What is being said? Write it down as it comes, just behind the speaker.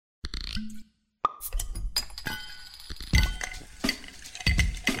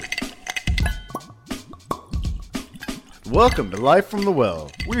Welcome to Life from the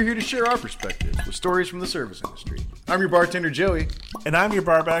Well. We're here to share our perspectives with stories from the service industry. I'm your bartender, Joey. And I'm your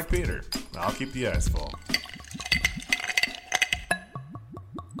barback, Peter. I'll keep the ice full.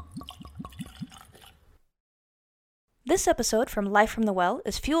 This episode from Life from the Well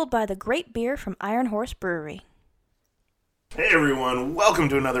is fueled by the great beer from Iron Horse Brewery. Hey everyone, welcome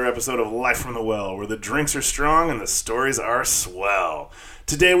to another episode of Life from the Well, where the drinks are strong and the stories are swell.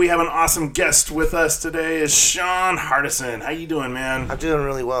 Today we have an awesome guest with us. Today is Sean Hardison. How you doing, man? I'm doing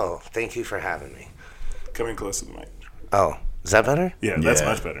really well. Thank you for having me. Coming close to the mic. Oh, is that better? Yeah, that's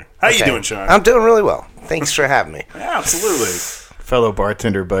much better. How you doing, Sean? I'm doing really well. Thanks for having me. Yeah, absolutely. Fellow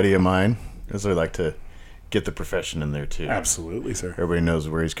bartender buddy of mine. As I like to get the profession in there, too. Absolutely, sir. Everybody knows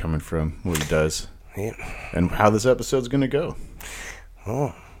where he's coming from, what he does, Yeah. and how this episode's going to go.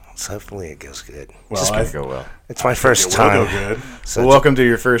 Oh, so hopefully it goes good. Well, It's going to go well. It's my first it will time. go good. So Well, welcome to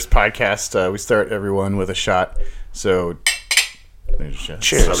your first podcast. We start everyone with a shot. So, there's a shot.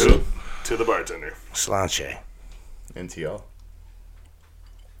 Cheers. Salute to the bartender. Slanche. NTL.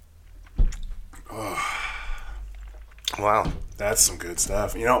 Wow, That's some good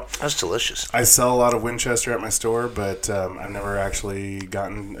stuff. You know, that's delicious. I sell a lot of Winchester at my store, but I've never actually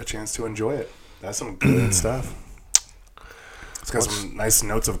gotten a chance to enjoy it. That's some good stuff. It's got some nice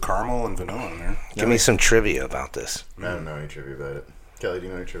notes of caramel and vanilla in there. Give me some trivia about this. I don't know any trivia about it. Kelly, do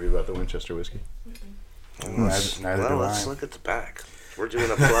you know any trivia about the Winchester whiskey? Neither do Let's I. look at the back. We're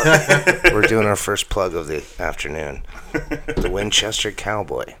doing a plug. We're doing our first plug of the afternoon. The Winchester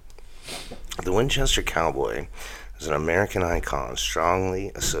Cowboy. The Winchester Cowboy is an American icon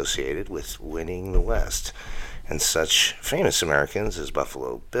strongly associated with winning the West. And such famous Americans as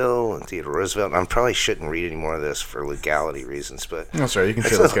Buffalo Bill and Theodore Roosevelt. I probably shouldn't read any more of this for legality reasons, but No, sorry, you can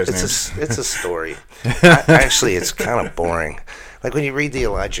say those guys' names. it's a story. Actually, it's kind of boring. Like when you read the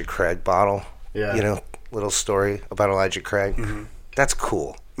Elijah Craig bottle, little story about Elijah Craig. Mm-hmm. That's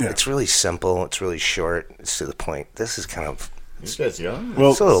cool. Yeah. It's really simple. It's really short. It's to the point. This is kind of This guy's young.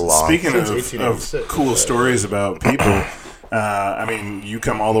 Well, It's a little long. speaking Since of 1886, cool stories about people, I mean, you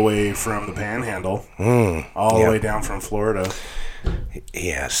come all the way from the Panhandle, all the way down from Florida.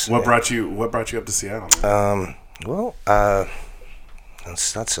 yes. What brought you up to Seattle? Well,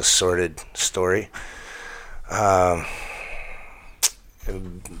 that's a sordid story.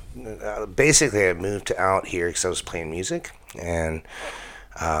 Basically, I moved out here because I was playing music, and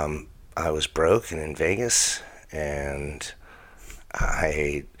I was broke and in Vegas, and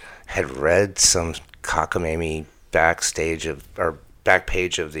I had read some cockamamie back page of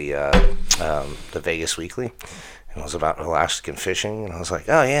the Vegas Weekly. It was about Alaskan fishing, and I was like,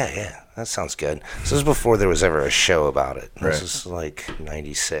 oh, yeah, that sounds good. So this was before there was ever a show about it. Right. This was like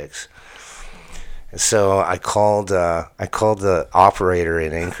 96. And so I called the operator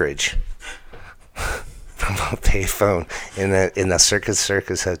in Anchorage from a payphone in the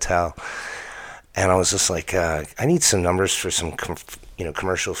Circus Hotel. And I was just like, I need some numbers for some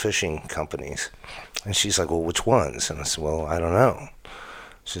commercial fishing companies. And she's like, well, which ones? And I said, well, I don't know.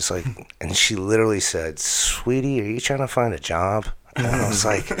 She's like, and she literally said, sweetie, are you trying to find a job? And I was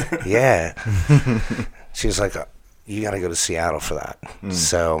like, yeah. She was like, you got to go to Seattle for that.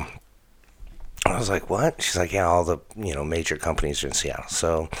 So I was like, what? She's like, yeah, all the major companies are in Seattle.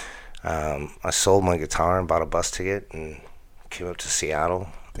 So I sold my guitar and bought a bus ticket and came up to Seattle.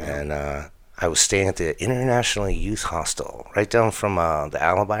 Damn. And I was staying at the International Youth Hostel, right down from the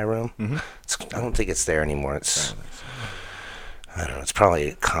Alibi Room. Mm-hmm. I don't think it's there anymore. It's I don't know. It's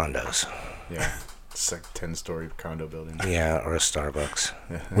probably condos. Yeah, it's like 10-story condo building. Yeah, or a Starbucks.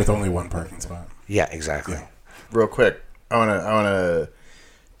 With only one parking spot. Yeah, exactly. Yeah. Real quick, I wanna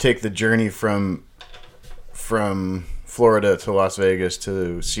take the journey from Florida to Las Vegas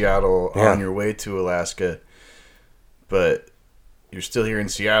to Seattle on your way to Alaska, but you're still here in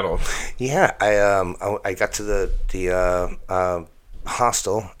Seattle. Yeah, I got to the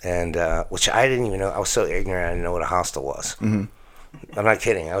hostel, and which I didn't even know. I was so ignorant. I didn't know what a hostel was. Mm-hmm. I'm not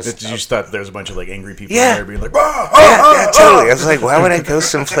kidding. You just thought there was a bunch of like angry people Yeah. there being like, yeah, totally. I was like, why would I go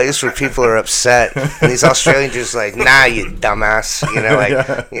someplace where people are upset? And these Australians just like, nah, you dumbass.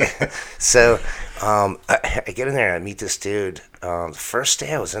 Yeah. So I get in there and I meet this dude. The first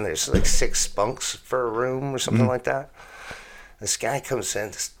day I was in there, there's like 6 bunks for a room or something like that. This guy comes in,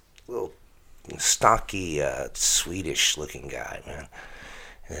 this little stocky Swedish-looking guy, man.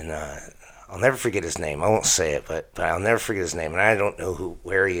 And I'll never forget his name. I won't say it, but I'll never forget his name. And I don't know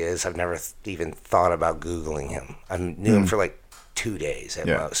where he is. I've never even thought about Googling him. I knew him for like 2 days at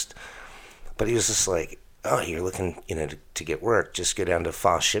most. But he was just like, oh, you're looking, to get work, just go down to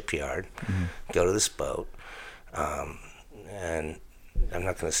Foss Shipyard, go to this boat, and I'm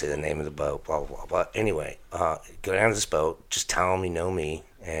not going to say the name of the boat, blah, blah, blah. Anyway, go down to this boat, just tell them you know me,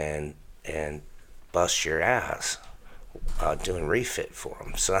 and bust your ass doing refit for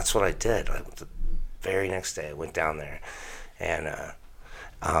them. So that's what I did. The very next day, I went down there, and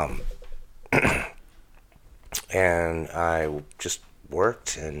and I just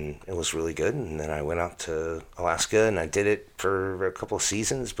worked, and it was really good. And then I went out to Alaska, and I did it for a couple of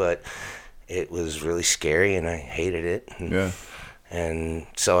seasons, but it was really scary, and I hated it. And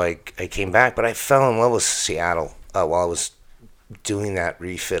so I came back, but I fell in love with Seattle while I was doing that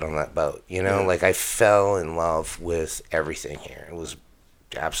refit on that boat. Like I fell in love with everything here. It was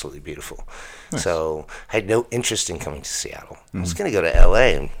absolutely beautiful. Nice. So I had no interest in coming to Seattle. I was going to go to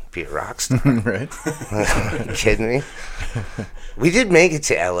L.A. and be a rock star. Right? Are you kidding me? We did make it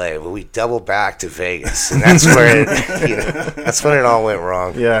to L.A., but we doubled back to Vegas, and that's where that's when it all went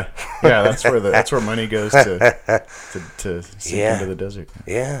wrong. Yeah, that's where money goes to sink into the desert.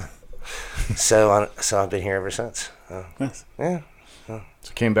 Yeah. So I've been here ever since. Nice. Yeah. So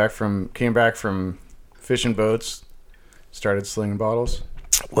came back from fishing boats, started slinging bottles.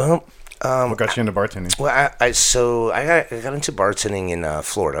 Well, what got you into bartending? Well, I got into bartending in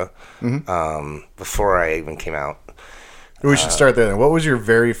Florida before I even came out. We should start there then. What was your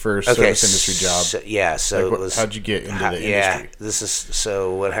very first service industry job? So it was. How'd you get into the industry?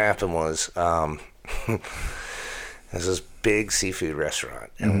 So what happened was there's this big seafood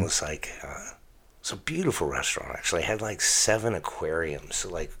restaurant, and it was like it's a beautiful restaurant. Actually, it had like 7 aquariums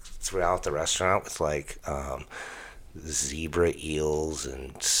like throughout the restaurant with like zebra eels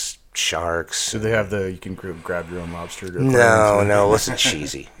and sharks. Did they have you can grab your own lobster? No, it wasn't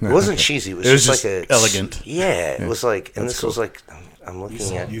cheesy. It wasn't cheesy. It was just like elegant. Yeah, it was like, and this was like, I'm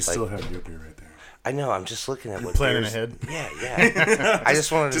looking at. You still have your beer right there. I know. I'm just looking at what planning ahead. Yeah. I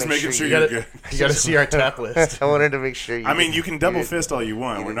just wanted to make sure you're good. You got to see our tap list. I wanted to make sure. You can double fist all you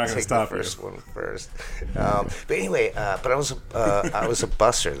want. We're not going to stop the first one first. But anyway, but I was a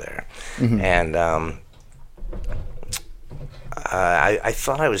busser there, and I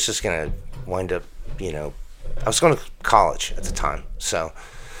thought I was just going to wind up, I was going to college at the time, so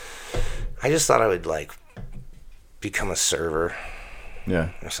I just thought I would like become a server,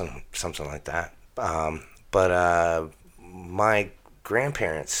 or something like that. But my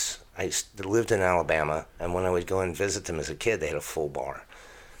grandparents, I lived in Alabama, and when I would go and visit them as a kid, they had a full bar.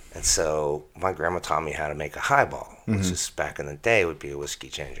 And so my grandma taught me how to make a highball, which is back in the day would be a whiskey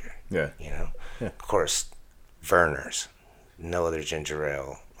ginger. Yeah. Of course, Verner's. No other ginger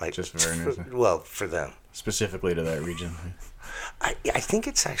ale. Like just Verner's. For them. Specifically to that region. I think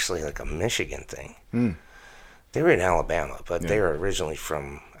it's actually like a Michigan thing. They were in Alabama, but they were originally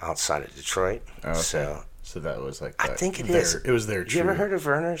from outside of Detroit. Oh, okay. So that was like I think it is. It was their. You ever heard of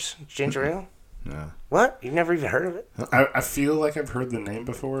Verner's ginger ale? No. What? You've never even heard of it? I feel like I've heard the name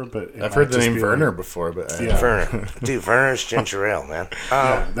before, but I've heard the name Werner before, but Werner, dude, Verner's ginger ale, man.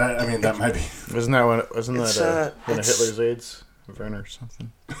 That might be. Wasn't that one of Hitler's aides? Werner or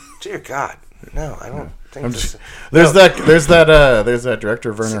something. Dear God, no, I don't think. There's that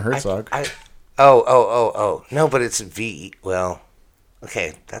director Werner Herzog. No, but it's V. Well,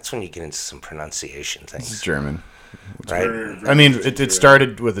 okay, that's when you get into some pronunciation things. It's German, right? I mean, it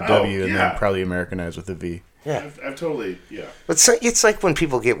started with a W and then probably Americanized with a V. Yeah, I've totally But it's like when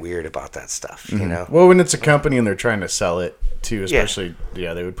people get weird about that stuff, you know. Well, when it's a company and they're trying to sell it too, especially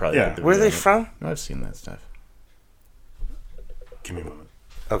they would probably. Yeah. Where are they from? I've seen that stuff. Give me a moment.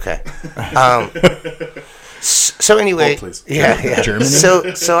 Okay. So anyway, yeah. Germany.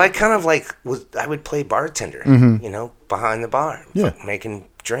 So I kind of like I would play bartender, behind the bar, making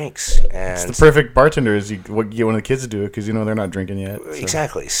drinks, and it's the perfect bartender is you get one of the kids to do it because they're not drinking yet. So,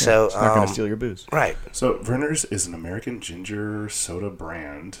 exactly. So it's not going to steal your booze, right? So Verner's is an American ginger soda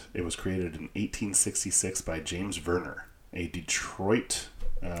brand. It was created in 1866 by James Verner, a Detroit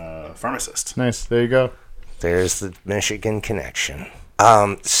pharmacist. Nice. There you go. There's the Michigan connection.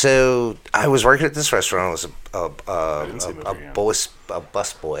 So I was working at this restaurant. I was a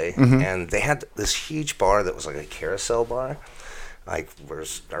bus boy, and they had this huge bar that was like a carousel bar. I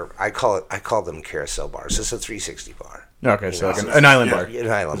call them carousel bars. It's a 360 bar. Okay, so like an island bar. An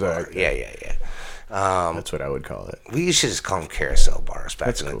island bar. Yeah. That's what I would call it. We used to just call them carousel bars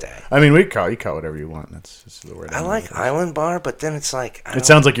back in the day. I mean, you call whatever you want. That's the word. I like island bar, but then it's like it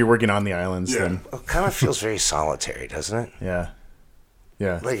sounds like you're working on the islands. Yeah. Then it kind of feels very solitary, doesn't it?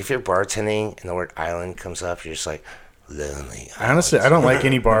 Yeah. Like if you're bartending and the word island comes up, you're just like, lonely. Honestly, I don't like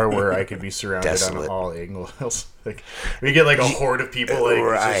any bar where I could be surrounded Desolate. on all angles. Like we get like a horde of people, like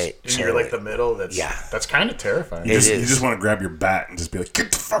Right, and you're like the middle. That's kind of terrifying. You just want to grab your bat and just be like,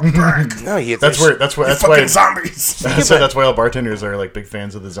 get the fuck back. No, That's why fucking zombies. that's why all bartenders are like big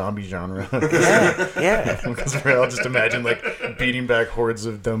fans of the zombie genre. Yeah. Because I'll just imagine like beating back hordes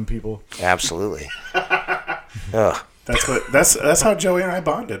of dumb people. Absolutely. That's how Joey and I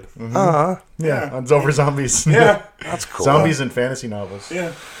bonded. Yeah, it's over zombies. Yeah, That's cool. Zombies and fantasy novels.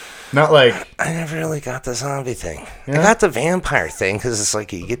 yeah. Not like I never really got the zombie thing. Yeah? I got the vampire thing because it's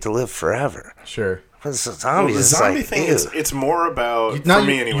like you get to live forever. sure. Because the zombies, The it's zombie like, thing ew. it's more about Not for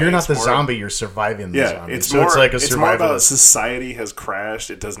me anyway. You're not it's the more- zombie. You're surviving the Yeah, zombie. it's so more. it's like a It's more about survivalist. society has crashed.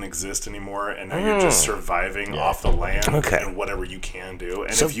 It doesn't exist anymore, and now you're just surviving off the land Okay. and whatever you can do.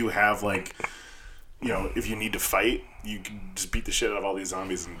 And So- if you have like, if you need to fight, you can just beat the shit out of all these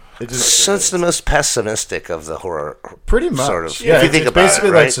zombies. And So it's the most pessimistic of the horror. Pretty much. Sort of. Yeah, If you it's, think it's about it, basically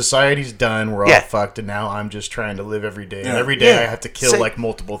right? like society's done. We're all Yeah. fucked, and now I'm just trying to live every day. And Yeah. every day Yeah. I have to kill So- like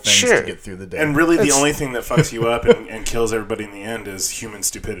multiple things Sure. to get through the day. And really, the only thing that fucks you up and kills everybody in the end is human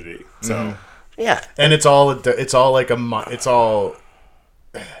stupidity. So Yeah. And it's all like it's all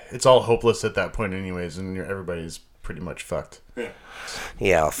hopeless at that point, anyways, and everybody's pretty much fucked.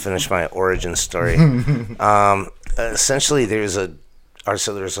 Yeah, I'll finish my origin story. Essentially, there's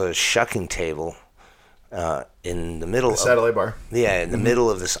a shucking table in the middle of Satellite bar. in the middle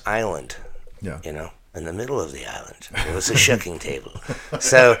of this island. Yeah. In the middle of the island, there was a shucking table.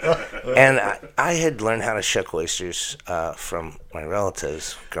 So, and I had learned how to shuck oysters from my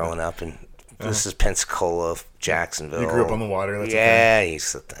relatives growing up, and this is Pensacola, Jacksonville. You grew up on the water. That's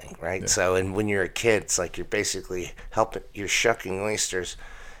It's the thing, right? So, and when you're a kid, it's like you're basically you're shucking oysters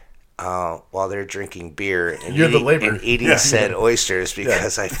while they're drinking beer and You're the labor. and eating said oysters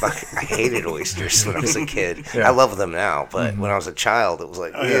because I hated oysters when I was a kid. I love them now, but when I was a child, it was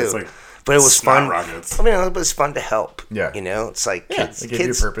like, ew. it's like But it was snot fun. rockets. I mean, it was fun to help. Yeah. It's like kids. They give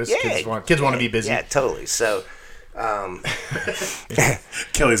you a purpose. Kids want to be busy. Yeah, totally. So,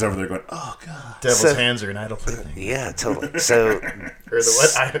 Kelly's over there going, "Oh God." Devil's hands are an idle plaything. yeah, totally. So, Or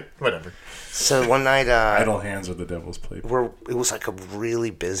the what? Whatever. so one night, Idle hands are the devil's playbook. it was like a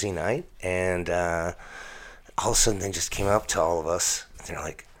really busy night, and all of a sudden they just came up to all of us. And they're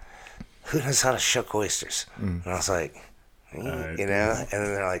like, "Who knows how to shuck oysters?" And I was like, and then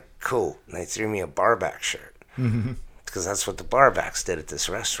they're like, "Cool." And they threw me a barback shirt because that's what the barbacks did at this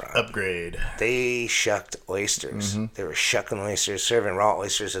restaurant. Upgrade. They shucked oysters. They were shucking oysters, serving raw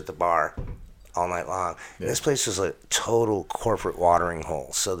oysters at the bar all night long. And this place was a total corporate watering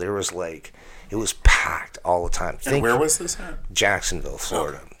hole. So there was it was packed all the time. And where was this at? Jacksonville,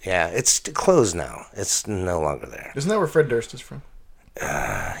 Florida. Yeah, it's closed now. It's no longer there. Isn't that where Fred Durst is from?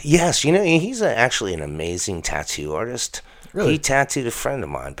 Yes, he's actually an amazing tattoo artist. Really? He tattooed a friend of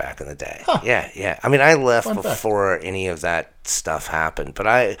mine back in the day. Yeah. I mean, I left Fun fact. before any of that stuff happened, but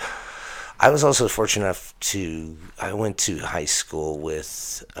I was also fortunate enough I went to high school with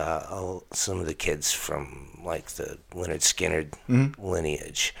some of the kids from like the Leonard Skinner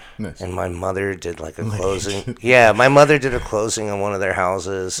lineage. Nice. And my mother did like a closing. Yeah, my mother did a closing on one of their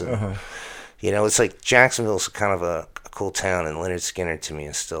houses. And, it's like Jacksonville's kind of a cool town, and Leonard Skinner to me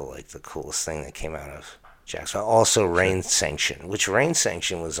is still like the coolest thing that came out of Jacksonville. Also, Rain Sanction, which Rain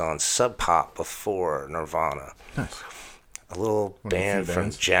Sanction was on Sub Pop before Nirvana. Nice. A little of the band few from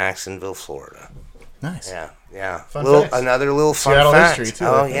bands. Jacksonville, Florida. Nice. Yeah. Fun facts. Another little fun Seattle fact. history too.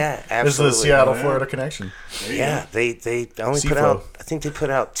 Oh I think. yeah, There's absolutely. the Seattle, Florida connection. Yeah, they only put Seaflow. out. I think they put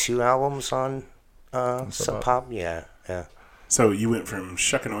out 2 albums on Sub Pop. Yeah. So you went from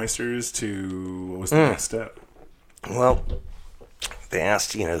shucking oysters to what was the next step? Well, they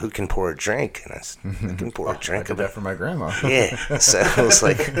asked, who can pour a drink, and I said, I can pour a I drink. did that for my grandma. Yeah, so it was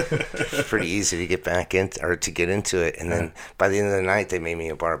like pretty easy to get back into into it, and then by the end of the night, they made me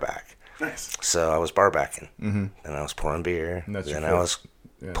a bar back. Nice. So I was bar backing, and I was pouring beer, And that's then your I was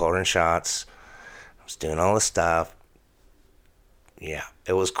pouring shots. I was doing all this stuff. Yeah,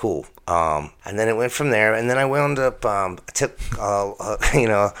 it was cool. And then it went from there, and then I wound up. I took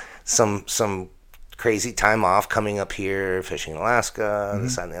some crazy time off coming up here, fishing in Alaska,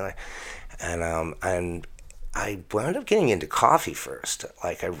 this that, and the other, and I wound up getting into coffee first,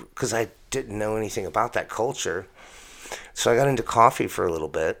 because I didn't know anything about that culture. So I got into coffee for a little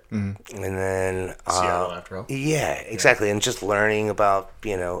bit, and then Seattle, after all. Yeah, exactly, and just learning about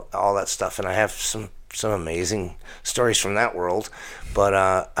all that stuff, and I have some amazing stories from that world. But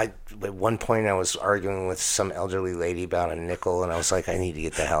at one point I was arguing with some elderly lady about a nickel, and I was like, I need to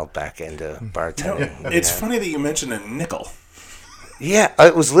get the hell back into bartending. It's funny that you mentioned a nickel. Yeah,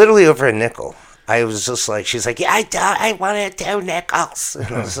 it was literally over a nickel. I was just like, she's like, yeah, I wanted 2 nickels.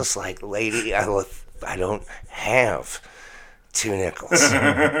 And I was just like, lady, I don't have 2 nickels.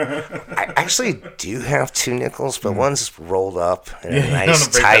 I actually do have 2 nickels, but one's rolled up in a nice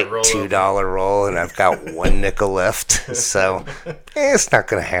tight $2 roll, and I've got 1 nickel left. So it's not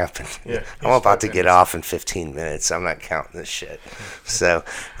going to happen. Yeah, I'm about to get off in 15 minutes. I'm not counting this shit. So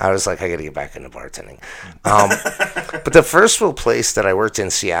I was like, I got to get back into bartending. But the first real place that I worked in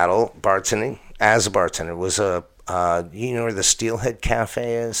Seattle bartending as a bartender was you know where the Steelhead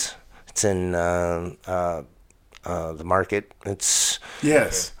Cafe is? It's in the market. It's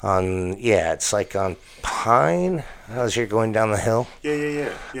it's like on Pine as you're going down the hill.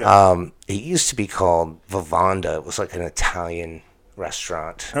 Yeah. It used to be called Vivanda. It was like an Italian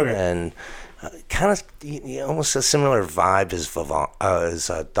restaurant. Okay. And kind of almost a similar vibe as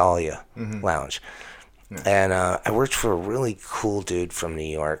Dahlia Lounge. Yeah. And I worked for a really cool dude from New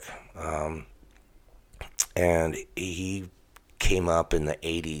York. And he came up in the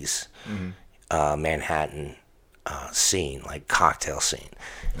 80s, Manhattan scene, like cocktail scene.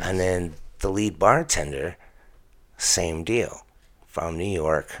 Nice. And then the lead bartender, same deal, from New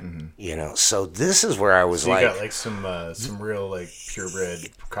York, so this is where I was you got like some real like purebred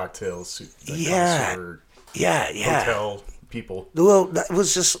cocktails, hotel people. Well, that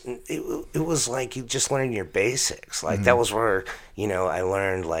was just, it was like you just learned your basics. Like that was where, I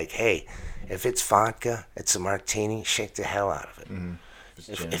learned like, hey, if it's vodka, it's a martini, shake the hell out of it.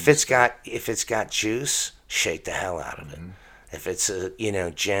 If it's got juice, shake the hell out of it. If it's a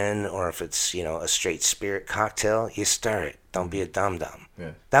gin, or if it's a straight spirit cocktail, you stir it. Don't be a dum-dum.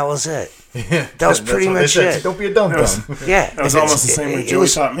 Yeah. That was it. That was pretty much it. Don't be a dum-dum. Yeah, that was almost the same way Joey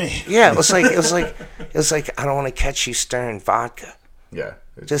taught me. Yeah, it was like I don't want to catch you stirring vodka. Yeah,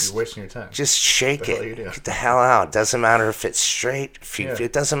 you're wasting your time. Just shake it. Get the hell out. Doesn't matter if it's straight.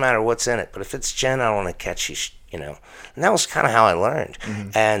 It doesn't matter what's in it. But if it's gin, I don't want to catch you. And that was kind of how I learned.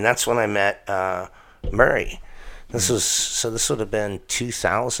 And that's when I met Murray. This would have been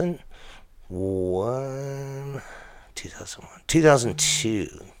 2002,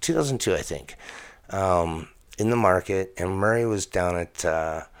 2002, I think, in the market. And Murray was down at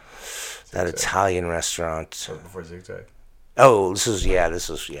that Italian restaurant. Before Zigzag. Oh, this was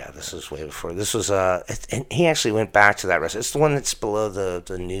way before. This was and he actually went back to that restaurant. It's the one that's below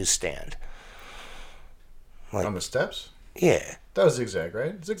the newsstand. Like, on the steps? Yeah. That was Zigzag,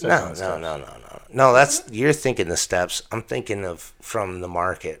 right? Zigzag. No, that's, you're thinking the steps. I'm thinking of from the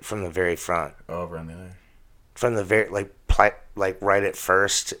market, from the very front. Oh, around the other. From the very, like right at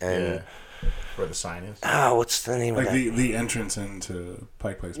first. And where the sign is. Oh, what's the name of that? Like the entrance into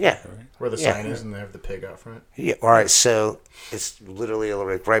Pike Place. Yeah. Park, right? Where the sign is, and they have the pig out front. Yeah. All right. So it's literally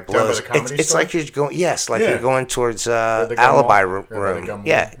like right below. It's like you're going. Yes, like you're going towards Alibi Room.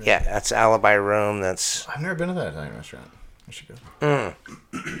 Yeah. That's Alibi Room. That's. I've never been to that Italian restaurant. I should go.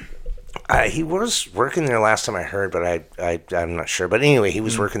 He was working there last time I heard, but I'm not sure. But anyway, he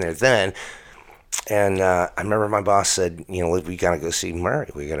was working there then, and I remember my boss said, we gotta go see Murray.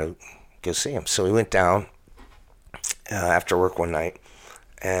 We gotta go see him. So we went down after work one night,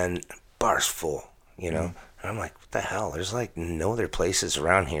 and bar's full. And I'm like, what the hell? There's like no other places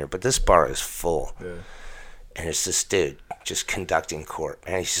around here, but this bar is full. Yeah. And it's this dude just conducting court,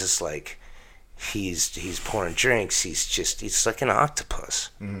 and he's just like. He's pouring drinks. He's like an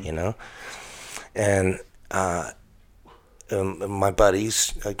octopus, And my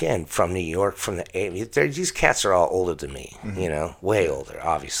buddies, again, from New York, from the 80s, these cats are all older than me, way older,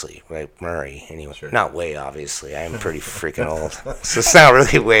 obviously, right? Murray, anyway. Sure. Not way, obviously. I am pretty freaking old. So it's not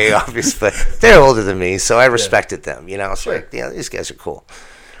really way obvious, but they're older than me, so I respected them, It's like, these guys are cool.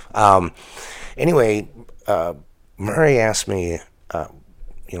 Anyway, Murray asked me,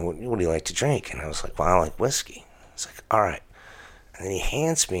 what do you like to drink? And I was like, well, I like whiskey. It's like, all right. And then he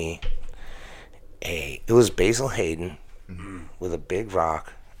hands me it was Basil Hayden with a big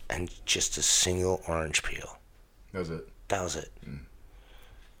rock and just a single orange peel. That was it.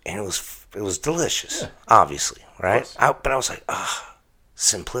 And it was delicious, obviously, right? But I was like,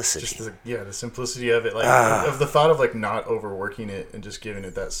 simplicity. Just the simplicity of it, like of the thought of like not overworking it and just giving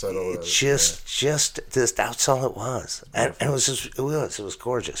it that subtle. That's all it was, and it was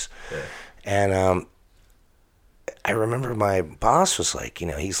gorgeous. Yeah. And I remember my boss was like,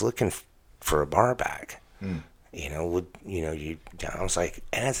 he's looking for a bar back. I was like,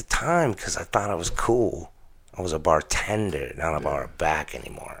 and at the time, because I thought I was cool. I was a bartender, not a bar back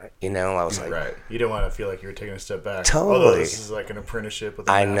anymore. I was like... Right. You didn't want to feel like you were taking a step back. Totally. Although this is like an apprenticeship with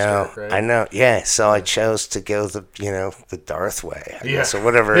a master, right? I know. Yeah, so I chose to go the Darth way, I guess, or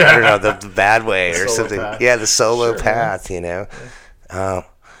whatever. I don't know, the bad way or something. Path. Yeah, the solo path,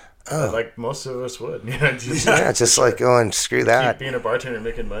 like most of us would. You know, just like going, screw that. Keep being a bartender and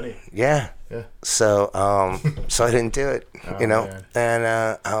making money. Yeah. Yeah. So, so I didn't do it, you know, man.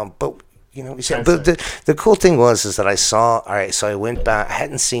 and, but, you know, but the cool thing was that all right, so I went back, I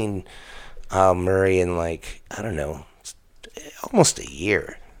hadn't seen Murray in like, I don't know, almost a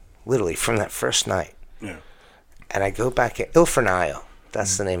year, literally, from that first night. Yeah. And I go back in, Il Fornaio,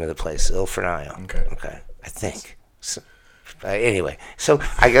 that's the name of the place, Il Fornaio. Okay, I think. So, anyway, so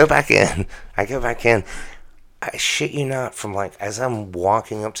I go back in, I shit you not, from like, as I'm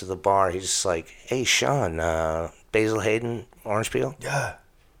walking up to the bar, he's just like, hey, Sean, Basil Hayden, Orange Peel? Yeah.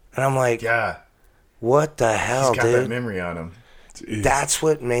 And I'm like, Yeah. what the hell, He's got dude? that memory on him. Jeez. That's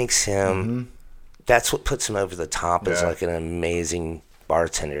what makes him, that's what puts him over the top as Yeah. like an amazing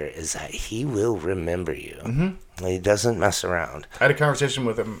bartender, is that he will remember you. He doesn't mess around. I had a conversation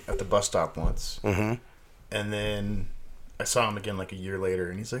with him at the bus stop once. And then I saw him again like a year later,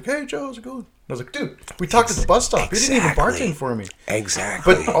 and he's like, hey, Joe, how's it going? I was like, dude, we talked at the bus stop. You didn't even Exactly. bartend for me.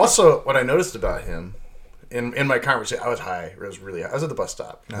 Exactly. But also, what I noticed about him, in my conversation, I was high. I was really high. I was at the bus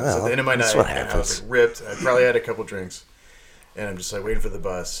stop. And I was at the end of my that's night, what and I happens. was like ripped. I probably had a couple drinks. And I'm just like waiting for the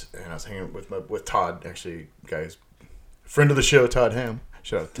bus. And I was hanging with Todd, actually, guys. Friend of the show, Todd Ham.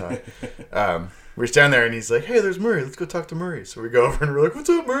 Shout out to Todd. We were standing there, and he's like, hey, there's Murray. Let's go talk to Murray. So we go over, and we're like, what's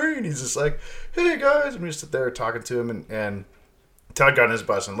up, Murray? And he's just like, hey, guys. And we just sit there talking to him. And Todd got on his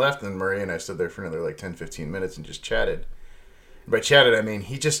bus and left. And Murray and I stood there for another like 10, 15 minutes and just chatted. By chatted, I mean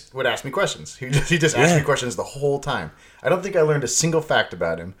he just would ask me questions. He just asked me questions the whole time. I don't think I learned a single fact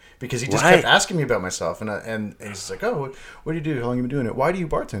about him because he just kept asking me about myself. And he's just like, oh, what do you do? How long have you been doing it? Why do you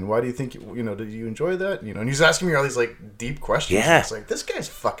bartend? Why do you think, do you enjoy that? And he's asking me all these like deep questions. Yeah. And it's like, this guy's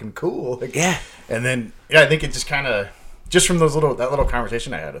fucking cool. Like, Yeah. And then, I think it just kind of, just from that little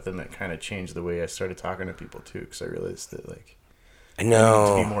conversation I had with him, that kind of changed the way I started talking to people too. Because I realized that like,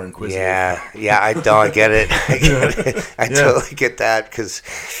 No. to be more inquisitive. Yeah, I get it. I get it. I totally get that, because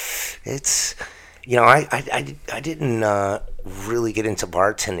it's, I didn't really get into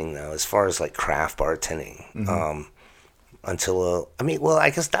bartending though, as far as like craft bartending, until I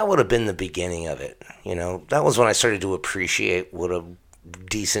guess that would have been the beginning of it. That was when I started to appreciate what a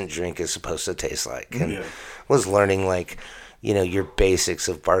decent drink is supposed to taste like, and was learning like, your basics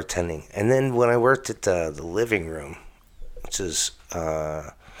of bartending. And then when I worked at the Living Room, which is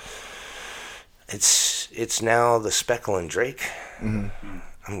it's now the Speckle and Drake.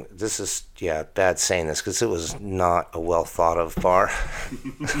 This is bad saying this because it was not a well thought of bar.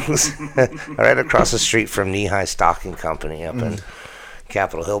 It was right across the street from Knee High Stocking Company up in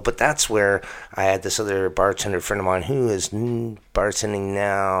Capitol Hill. But that's where I had this other bartender friend of mine who is bartending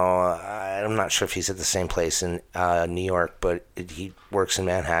now. I'm not sure if he's at the same place in New York, but he works in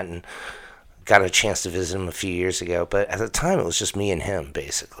Manhattan. Got a chance to visit him a few years ago, but at the time it was just me and him,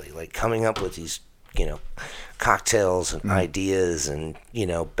 basically, like coming up with these, cocktails and ideas and,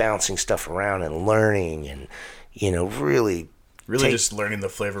 bouncing stuff around and learning and, really just learning the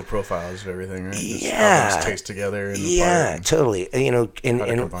flavor profiles of everything, right? Just Yeah. how things taste together. In the Yeah, fire. totally. And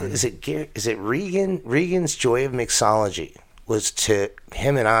combine. is it Regan? Regan's Joy of Mixology was to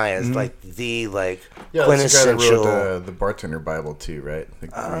him and I as like the Yeah, quintessential. that's the guy that wrote the Bartender Bible too, right?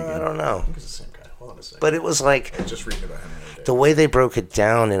 I don't know, I think it's the same guy. Hold on a second. but it was like I was just reading about him the other day. the way they broke it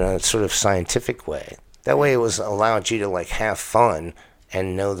down in a sort of scientific way. That way it was allowed you to like have fun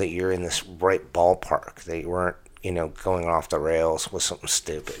and know that you're in this right ballpark, that you weren't, going off the rails with something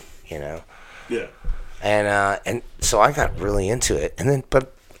stupid, Yeah. And so I got really into it. And then,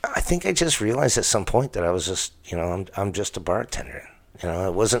 but I think I just realized at some point that I was just, I'm just a bartender.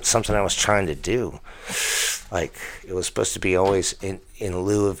 It wasn't something I was trying to do. Like, it was supposed to be always in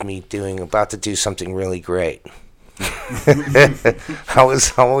lieu of me about to do something really great. I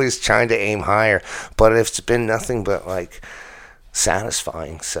was always trying to aim higher, but it's been nothing but like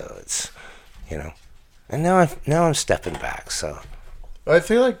satisfying. So it's, and now I'm stepping back. So I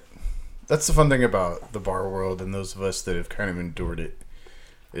feel like that's the fun thing about the bar world, and those of us that have kind of endured it,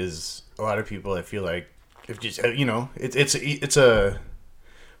 is a lot of people. I feel like if just it's a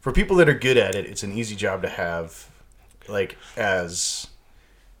for people that are good at it, it's an easy job to have. Like as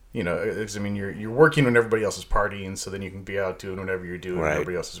you're working when everybody else is partying, so then you can be out doing whatever you're doing when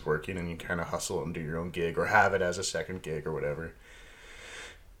everybody else is working, and you kind of hustle and do your own gig or have it as a second gig or whatever.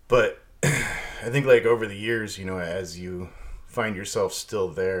 But I think like over the years, as you find yourself still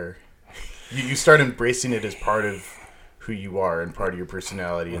there, you start embracing it as part of who you are and part of your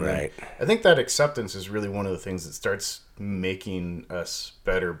personality. And then I think that acceptance is really one of the things that starts making us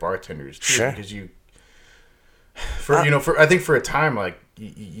better bartenders too. Sure. Because I think for a time, like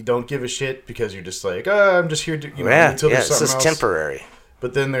you don't give a shit because you're just like, I'm just here to, until there's it's something just else. temporary.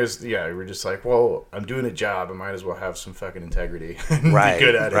 But then we're just like, well, I'm doing a job. I might as well have some fucking integrity and Right, be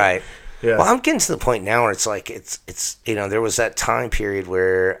good at it. right. Yeah. Well, I'm getting to the point now where it's like it's there was that time period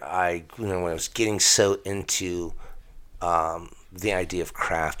where when I was getting so into the idea of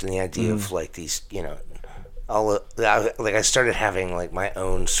craft and the idea of like these I started having like my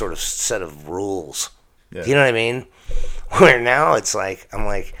own sort of set of rules. Yeah. You know what I mean? Where now it's like I'm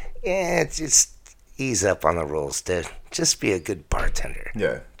like, just ease up on the rules, dude. Just be a good bartender.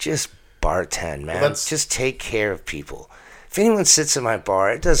 Yeah. Just bartend, man. Well, just take care of people. If anyone sits in my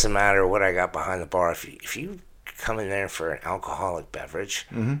bar, it doesn't matter what I got behind the bar. If you come in there for an alcoholic beverage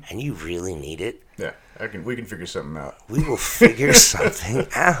and you really need it, Yeah. We can figure something out. we will figure something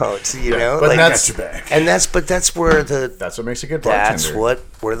out. You know, but like that's your back. and that's where That's what makes a good bartender.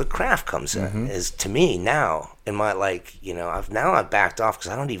 that's where the craft comes in. Is to me now in my I've backed off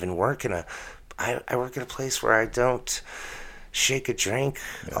because I don't even work in I work in a place where I don't shake a drink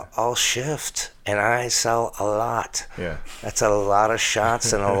all shift, and I sell a lot. Yeah. That's a lot of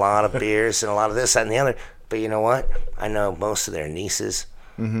shots and a lot of beers and a lot of this, that, and the other. But you know what? I know most of their nieces.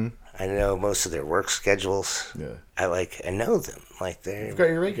 Mm-hmm. I know most of their work schedules. Yeah. I know them. Like they're. You've got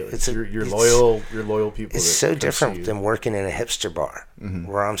your regulars. It's Your loyal people. It's that so come see different you. than working in a hipster bar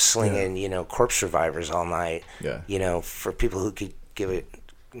where I'm slinging, corpse survivors all night. Yeah. For people who could give it,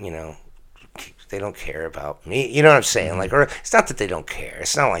 they don't care about me. You know what I'm saying? Like, or it's not that they don't care.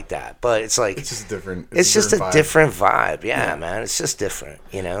 It's not like that. But it's like It's just different. it's just a vibe. different vibe. Yeah, man. It's just different.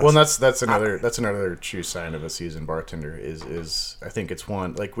 Well, and that's another true sign of a seasoned bartender is I think it's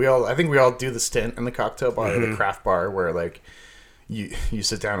one like I think we all do the stint in the cocktail bar or the craft bar where like you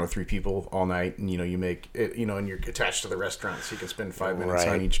sit down with 3 people all night and you make it and you're attached to the restaurant so you can spend 5 minutes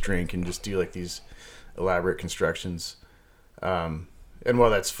on each drink and just do like these elaborate constructions. And while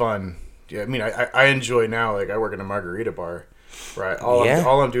that's fun, I mean I enjoy now like I work in a margarita bar. Right.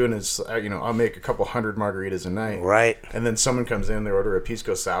 All I'm doing is, I'll make a couple hundred margaritas a night. Right. And then someone comes in, they order a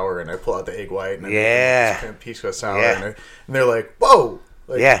pisco sour, and I pull out the egg white, and I make a pisco sour, and they're like, "Whoa,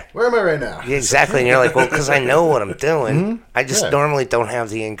 like, where am I right now?" Yeah, exactly. And you're like, well, because I know what I'm doing. I just normally don't have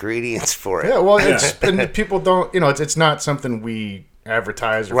the ingredients for it. Yeah. Well, and people don't. It's not something we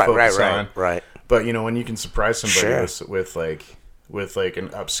advertise or focus on. Right. But when you can surprise somebody with an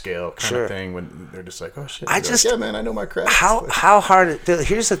upscale kind of thing when they're just like, oh shit, yeah, man, I know my craft. How hard?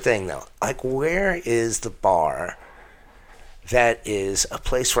 Here's the thing though, like where is the bar that is a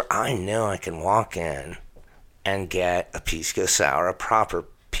place where I know I can walk in and get a pisco sour, a proper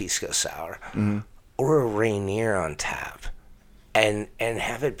pisco sour, or a Rainier on tap, and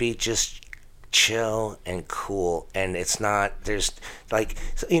have it be just chill and cool, and it's not there's like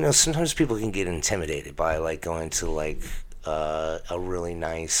sometimes people can get intimidated by like going to like a really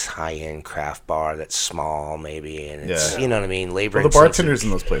nice high-end craft bar that's small maybe, and it's you know what I mean, labor. Well, the bartenders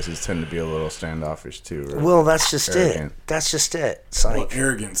in those places tend to be a little standoffish too. Right? Well, that's just arrogant. it. That's just it. It's like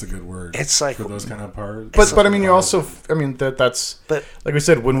arrogant's a good word. It's like for those kind of bars. But I mean, you also that's but like we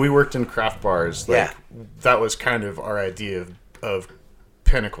said when we worked in craft bars, like that was kind of our idea of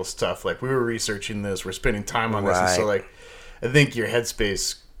pinnacle stuff. Like we were researching this, we're spending time on this, and so like I think your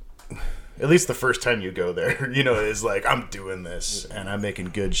headspace, at least the first time you go there, is like I'm doing this and I'm making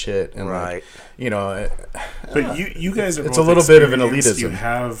good shit, and right, but you guys are. It's a little bit of an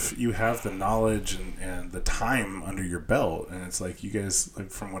elitism. You have the knowledge and the time under your belt, and it's like you guys,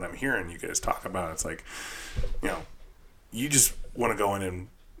 like from what I'm hearing, you guys talk about. It's like, you just want to go in and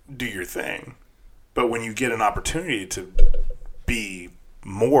do your thing, but when you get an opportunity to be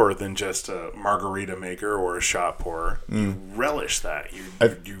more than just a margarita maker or a shot pourer, you relish that. You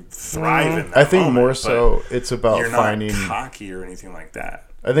thrive in that. I think moment, more so it's about you're finding not cocky or anything like that.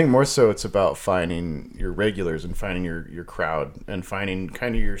 I think more so it's about finding your regulars and finding your crowd and finding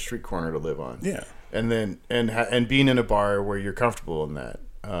kind of your street corner to live on. Yeah, and then and being in a bar where you're comfortable in that,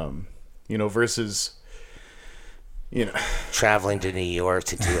 versus. Traveling to New York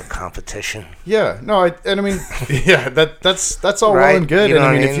to do a competition. Yeah, no, I mean, that's all well and good. And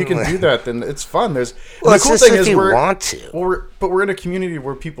I mean, if you can do that, then it's fun. The cool thing is want to. We're in a community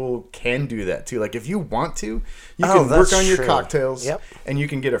where people can do that too. Like if you want to, you can work on your cocktails, and you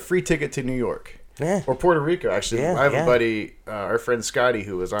can get a free ticket to New York. Yeah. Or Puerto Rico, actually. I have a buddy, our friend Scotty,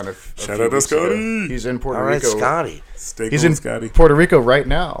 who was on a shout out to Scotty. He's in Puerto Rico. All right, Rico. Scotty. He's in Scotty. Puerto Rico right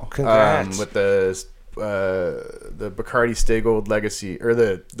now. Congrats. With the Bacardi Stay Gold Legacy, or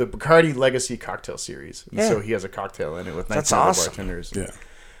the Bacardi Legacy cocktail series. And so he has a cocktail in it with 19 other bartenders. Yeah.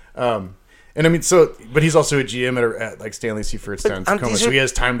 And I mean, but he's also a GM at like Stanley Seaford's down in Tacoma, so he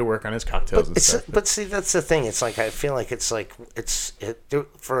has time to work on his cocktails and stuff. But see, that's the thing. It's like I feel like it's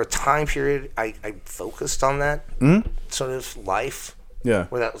for a time period I focused on that sort of life, Yeah.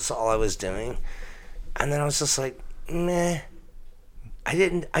 where that was all I was doing. And then I was just like, meh.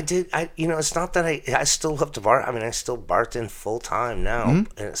 It's not that I still love to bar. I mean, I still bartend full time now. And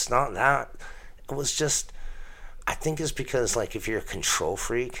it's not that. It was just, I think it's because, like, if you're a control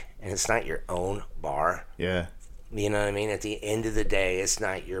freak and it's not your own bar, Yeah. you know what I mean? At the end of the day, it's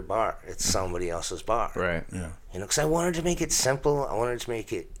not your bar. It's somebody else's bar. Right. Yeah. You know, because I wanted to make it simple. I wanted to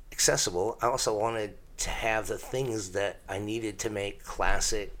make it accessible. I also wanted to have the things that I needed to make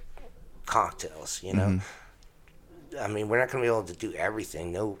classic cocktails, you know? I mean, we're not going to be able to do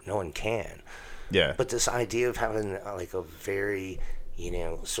everything. No one can. Yeah. But this idea of having, like, a very,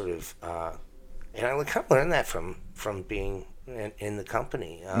 sort of... and I kind of learned that from in the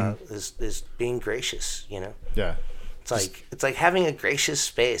company, is being gracious, you know? Yeah. It's like having a gracious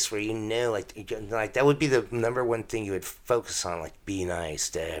space where like that would be the number one thing you would focus on, like be nice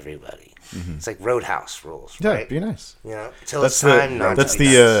to everybody. It's like Roadhouse rules, Yeah, right? be nice. You know, until That's it's time not that's to be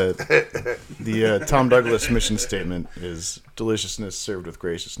nice. the Tom Douglas mission statement is deliciousness served with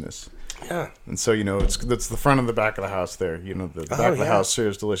graciousness. Yeah. And so, that's the front and the back of the house there. The back of the house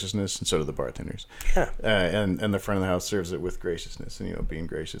serves deliciousness, and so do the bartenders. Yeah. And the front of the house serves it with graciousness and, being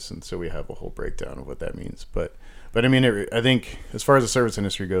gracious. And so we have a whole breakdown of what that means. But I mean, I think as far as the service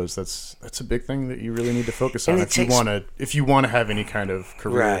industry goes, that's a big thing that you really need to focus on if you want to have any kind of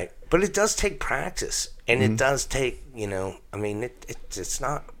career. Right. But it does take practice, and it does take, I mean, it's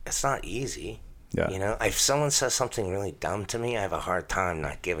not easy. Yeah. If someone says something really dumb to me, I have a hard time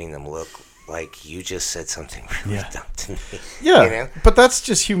not giving them a look like you just said something really dumb to me. Yeah, but that's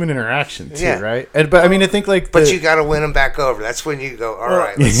just human interaction too, right? But I mean, I think but you got to win them back over. That's when you go, all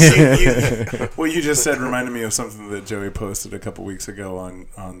right, let's see. What you just said reminded me of something that Joey posted a couple weeks ago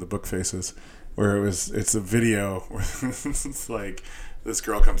on the Book Faces, where it's a video where it's like this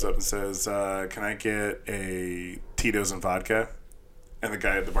girl comes up and says, "Can I get a Tito's and vodka?" And the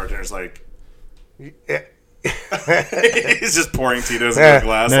guy at the bartender's like, he's just pouring Tito's into a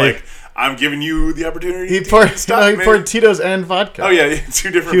glass. No, like, I'm giving you the opportunity. He poured Tito's and vodka. Oh yeah,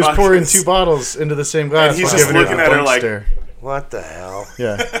 two different. He was vodkas. pouring 2 bottles into the same glass. And he's just looking at her like, stare. What the hell?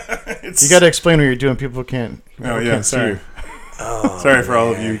 Yeah. You got to explain what you're doing. People can't. Sorry. See you. Sorry for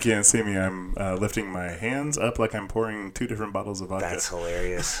all of you who can't see me. I'm lifting my hands up like I'm pouring 2 different bottles of vodka. That's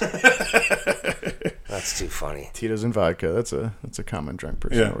hilarious. That's too funny. Tito's and vodka. That's a common drunk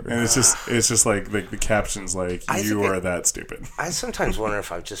person order. And it's just like the captions like you are that stupid. I sometimes wonder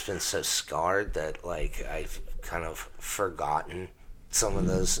if I've just been so scarred that like I've kind of forgotten some of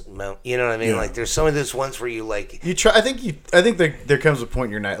those. You know what I mean? Yeah. Like there's some of those ones where you like you try. I think there comes a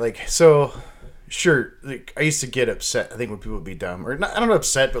point you're not like so. Sure, like I used to get upset. I think when people would be dumb, or not, I don't know,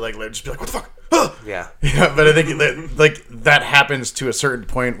 upset, but like just be like, "What the fuck?" Yeah. But I think that happens to a certain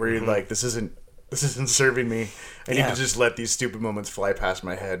point where you're like, "This isn't serving me. I need to just let these stupid moments fly past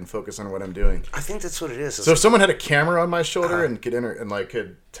my head and focus on what I'm doing." I think that's what it is. So if someone had a camera on my shoulder and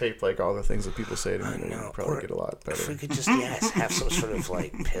could tape like all the things that people say to me, then I'd probably get a lot better. If we could just have some sort of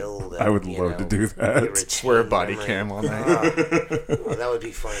like pill that I would love to do that. Wear a body cam all night. Well, that would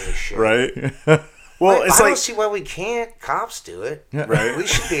be funny as shit. Right? Well, it's I like don't see why we can't. Cops do it. Right. We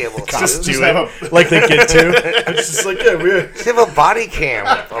should be able to. Just do it like they get to. It's just like we have a body cam,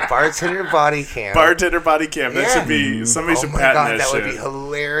 a bartender body cam. Bartender body cam. That should be somebody should patent that shit. would be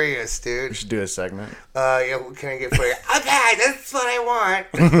hilarious, dude. We should do a segment. What can I get for you? Okay, that's what I want.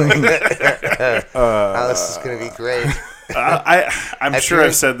 This is gonna be great. I'm sure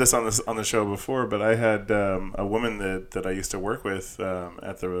I've said this on the show before, but I had a woman that I used to work with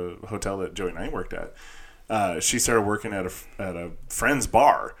at the hotel that Joey and I worked at. She started working at a friend's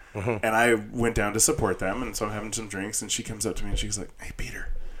bar, and I went down to support them, and so I'm having some drinks, and she comes up to me and she's like, "Hey, Peter,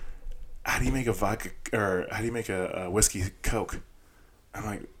 how do you make a vodka or how do you make a whiskey Coke?" I'm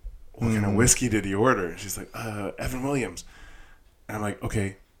like, "What kind of whiskey did you order?" And she's like, "Evan Williams." And I'm like,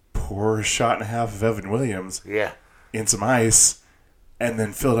 "Okay, pour a shot and a half of Evan Williams." Yeah. In some ice, and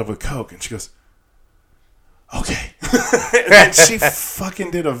then fill it up with Coke. And she goes, "Okay." And then she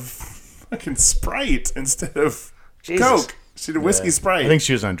fucking did a fucking Sprite instead of Coke. She did whiskey Sprite. I think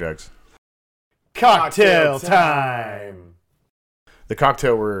she was on drugs. Cocktail time. The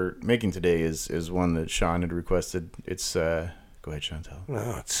cocktail we're making today is one that Sean had requested. It's go ahead, Sean, tell.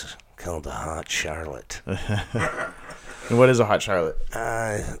 No, it's called a Hot Charlotte. And what is a Hot Charlotte?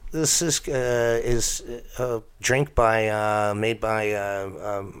 This is a drink made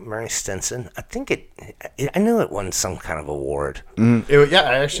by Murray Stinson. I think I knew it won some kind of award. I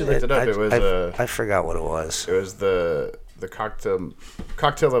actually looked it up. I forgot what it was. It was the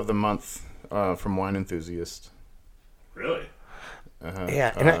cocktail of the month from Wine Enthusiast. Really?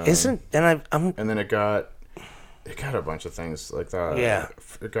 Yeah, and I'm and then it got It got a bunch of things like that. Yeah.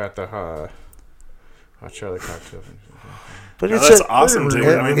 It got the hot chocolate cocktail. But No, it's that's awesome, dude.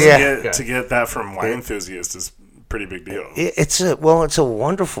 I mean, yeah. to get that from Wine Enthusiast is a pretty big deal. It's a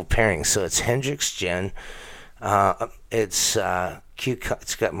wonderful pairing. So it's Hendrick's gin. It's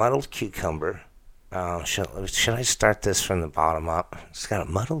got muddled cucumber. Should I start this from the bottom up? It's got a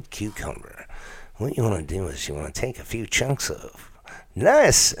muddled cucumber. What you want to do is you want to take a few chunks of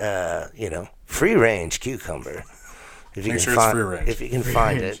nice, free range cucumber. If you Make can sure it's free range. If you can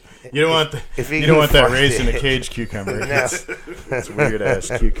find it. You don't want that raised in a cage cucumber. That's weird ass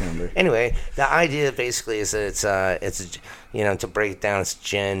cucumber. Anyway, the idea basically is that it's to break it down, it's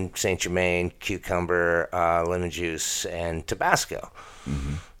gin, Saint Germain, cucumber, lemon juice, and Tabasco.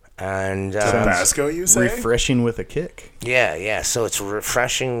 Mm-hmm. And Tabasco, you say? Refreshing with a kick. Yeah. So it's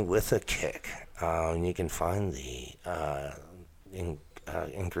refreshing with a kick. And you can find the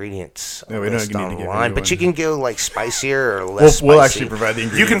ingredients No, we don't need to give online, but you anyone- can go like spicier or less spicy. We'll actually provide the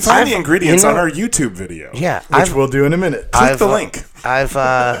ingredients. You can find the ingredients you know- on our YouTube video. Yeah, which we'll do in a minute. Click the link. I've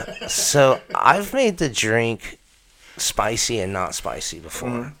made the drink spicy and not spicy before.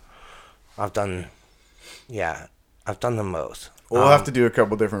 Mm-hmm. I've done them both. We'll have to do a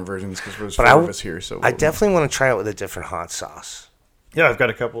couple different versions because there's But four of us here. So I definitely want to try it with a different hot sauce. Yeah, I've got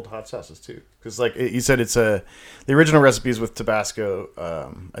a couple of hot sauces too. Because like you said, it's the original recipe is with Tabasco.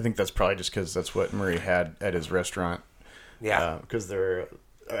 I think that's probably just because that's what Murray had at his restaurant. Yeah. Because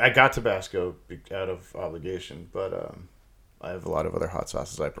I got Tabasco out of obligation, but I have a lot of other hot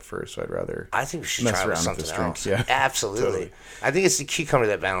sauces I prefer. So I'd rather. I think we should mess try it with around with something this drink, else. yeah. Absolutely. Totally. I think it's the cucumber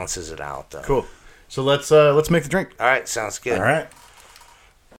that balances it out, though. Cool. So let's make the drink. All right, sounds good. All right.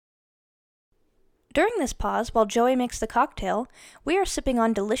 During this pause, while Joey makes the cocktail, we are sipping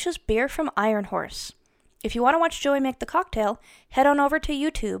on delicious beer from Iron Horse. If you want to watch Joey make the cocktail, head on over to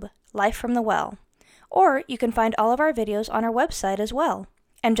YouTube, Life from the Well. Or you can find all of our videos on our website as well.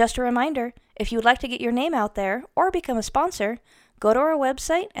 And just a reminder, if you would like to get your name out there or become a sponsor, go to our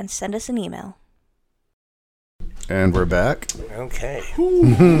website and send us an email. And we're back. Okay. Oh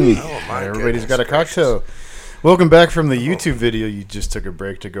my! Everybody's got a cocktail. Welcome back from the YouTube video you just took a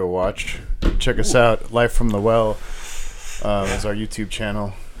break to go watch. Check us out, Life from the Well is our YouTube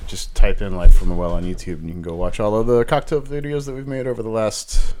channel. Just type in Life from the Well on YouTube and you can go watch all of the cocktail videos that we've made over the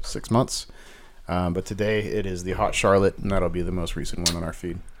last 6 months. But today it is the Hot Charlotte, and that'll be the most recent one on our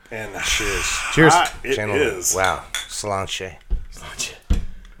feed. And Cheers. Cheers. it Gentlemen. is. Wow. Cilantro.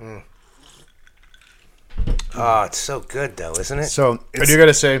 Oh, it's so good, though, isn't it? So I do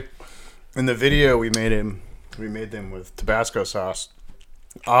gotta say, in the video we made them with Tabasco sauce.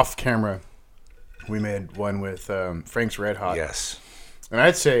 Off camera, we made one with Frank's Red Hot. Yes. And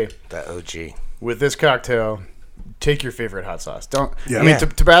I'd say The OG. with this cocktail, take your favorite hot sauce. Don't. Yeah. I mean, Yeah.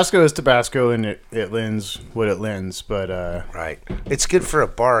 Tabasco is Tabasco, and it lends what it lends. But Right. It's good for a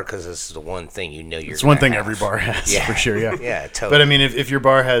bar because it's the one thing you're it's one thing have. every bar has Yeah. for sure. Yeah. Yeah, totally. But I mean, if your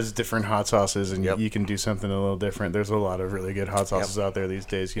bar has different hot sauces and Yep. you can do something a little different, there's a lot of really good hot sauces out there these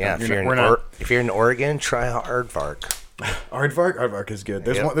days. You Yeah, know, if you're in Oregon, try Aardvark. Aardvark is good.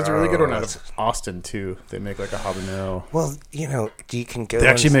 There's Yep. there's a really good one out that's- of Austin too. They make like a habanero. Well, you can go. They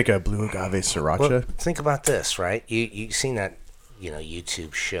actually and- make a blue agave sriracha. Well, think about this, right? You seen that,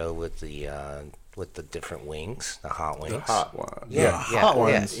 YouTube show with the different wings, the hot wings. Hot one. Yeah, hot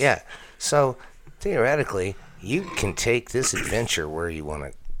ones. Yeah. So theoretically, you can take this adventure where you want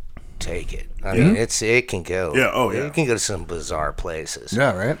to take it. I mean, it can go. Yeah, oh, yeah. You can go to some bizarre places.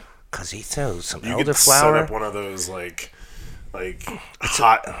 Yeah, right. Because he throws some You could set elderflower. up one of those like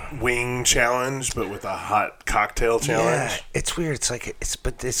hot wing challenge, but with a hot cocktail challenge. Yeah, it's weird. It's like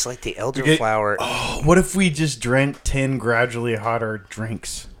the elderflower. What if we just drank 10 gradually hotter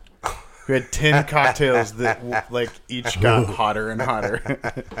drinks? We had 10 cocktails that each got hotter and hotter.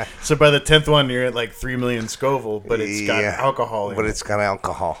 So by the 10th one, you're at like 3 million Scoville, but it's got alcohol in But it. it's got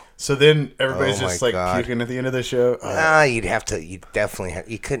alcohol. So then everybody's Oh my just like God. puking at the end of the show. You definitely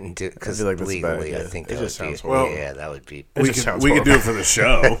you couldn't do it because I feel like that's a bad legally, I idea. think It that just would be. sounds horrible. Yeah, that would be. It We just could sounds we could do horrible. it for the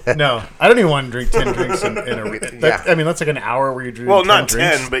show. No, I don't even want to drink 10 drinks in a week. Yeah. I mean, that's like an hour where you drink Well, 10 not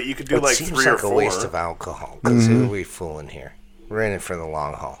drinks. 10, but you could do It like seems 3 like or 4. a waste of alcohol because who are we fooling here? We're in it for the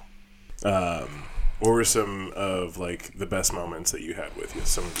long haul. What were some of like the best moments that you had with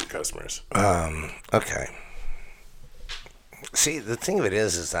some of your customers? Okay. See, the thing of it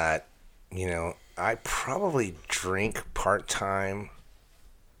is that, I probably drink part-time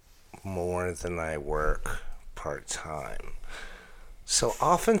more than I work part-time. So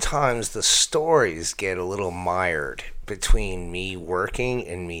oftentimes the stories get a little mired between me working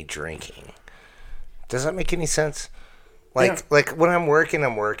and me drinking. Does that make any sense? Like when I'm working,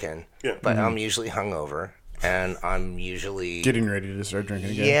 Yeah. but I'm usually hungover. and I'm usually Getting ready to start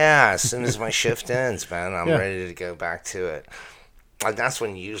drinking again. yeah. As soon as my shift ends, man, I'm Yeah. ready to go back to it. Like that's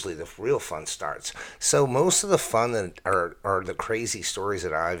when usually the real fun starts. So most of the fun that are the crazy stories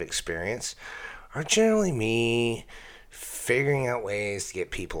that I've experienced are generally me figuring out ways to get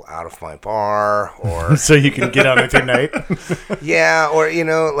people out of my bar, or So you can get on with your night. yeah, or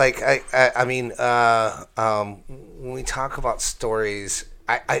like I mean, when we talk about stories,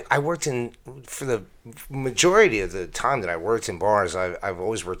 I worked in for the majority of the time that I worked in bars. I've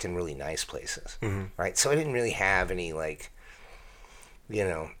always worked in really nice places, right? So I didn't really have any like,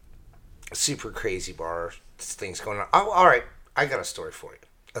 super crazy bar things going on. Oh, all right, I got a story for you.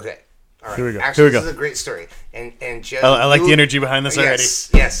 Okay. All right. Here we go. Actually, Here we this go. is a great story, and Joe. I like the you- energy behind this already.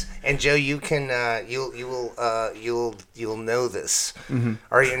 Yes, and Joe, you can you'll know this,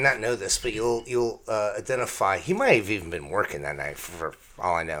 or you'll not know this, but you'll identify. He might have even been working that night for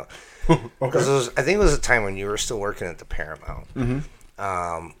all I know, because I think it was a time when you were still working at the Paramount.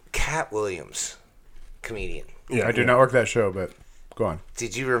 Cat Williams, comedian. Yeah, I did not work that show, but go on.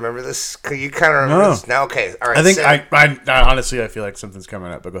 Did you remember this? You kind of remember No. this now. Okay, all right. I think so- I honestly I feel like something's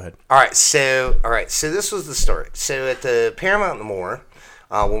coming up, but go ahead. All right, so this was the story. So at the Paramount in the Moore,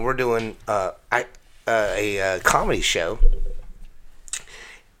 when we're doing a comedy show,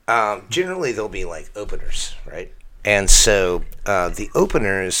 generally there'll be like openers, right? And so the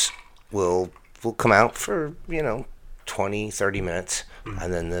openers will come out for 20, 30 minutes,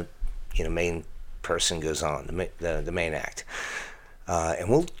 and then the main person goes on, the main act. And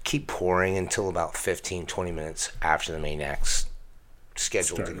we'll keep pouring until about 15, 20 minutes after the main act's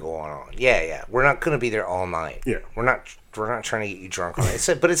scheduled to go on. Yeah. We're not going to be there all night. Yeah. We're not trying to get you drunk all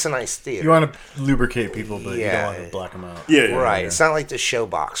night. But it's a nice theater. You want to lubricate people, but you Yeah. don't want to black them out. Yeah. right. It's not like the show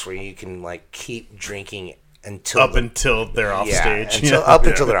box where you can like keep drinking until Until they're off stage. Up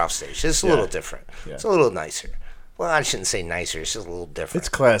until they're off stage. It's a little different. Yeah. It's a little nicer. Well, I shouldn't say nicer. It's just a little different.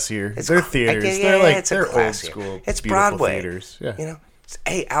 It's classier. It's They're cl- theaters. yeah, they're like it's a they're old classier. school. It's beautiful Broadway. theaters. Yeah.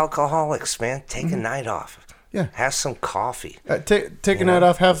 Hey, alcoholics, man, take a night off. Yeah. Have some coffee. Take a night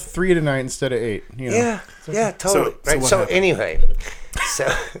off. Have 3 tonight instead of 8. Yeah, totally. So Right. what So happened? anyway,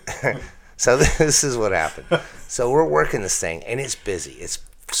 so this is what happened. So we're working this thing, and it's busy. It's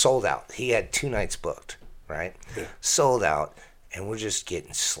sold out. He had 2 nights booked, right? Yeah. Sold out, and we're just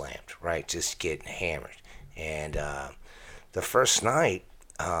getting slammed, right? Just getting hammered. And the first night,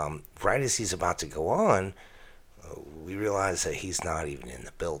 right as he's about to go on, we realize that he's not even in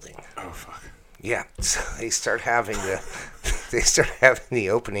the building. Oh fuck. Yeah, so they start having the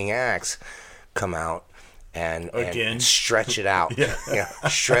opening acts come out and Again? stretch it out. Yeah,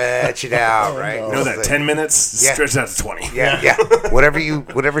 stretch it out, right? You know that Like, 10 minutes Yeah. stretched out to 20. Yeah.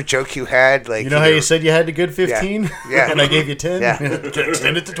 Whatever joke you had, like You know how you said you had a good 15? Yeah. And I gave you 10? Yeah.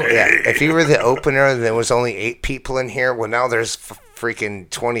 Extend it to 20. Yeah, if you were the opener and there was only 8 people in here, well, now there's freaking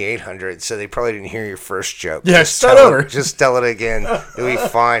 2,800, so they probably didn't hear your first joke. Yeah, Just start tell over. Just tell it again. It'll be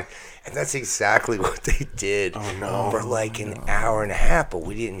fine. And that's exactly what they did for like an hour and a half, but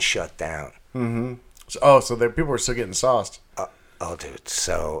we didn't shut down. So people were still getting sauced. Oh, dude,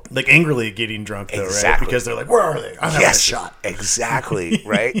 so... Like angrily getting drunk, though, right? Exactly. Because they're like, where are they? I'm having a shot. Exactly,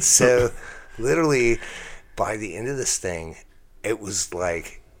 right? So, literally, by the end of this thing, it was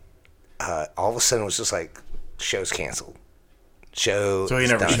like, all of a sudden, it was just like, show's canceled. So he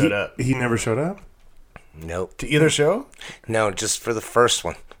never showed up. He never showed up? Nope. To either show? No, just for the first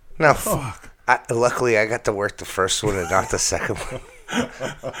one. No. Fuck. Luckily, I got to work the first one and not the second one.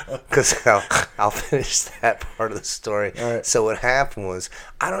 Because I'll finish that part of the story. All right. So what happened was,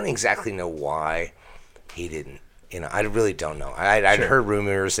 I don't exactly know why he didn't. I really don't know. I'd heard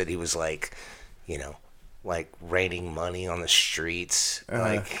rumors that he was like, like raining money on the streets.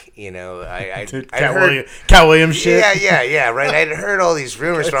 Like, I'd heard... Cat Williams shit. Yeah, right. I'd heard all these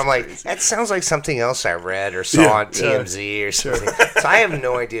rumors, but I'm like, that sounds like something else I read or saw on TMZ or something. So I have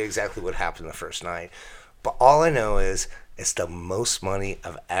no idea exactly what happened the first night. But all I know is it's the most money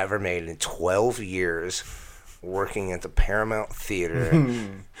I've ever made in 12 years working at the Paramount Theater.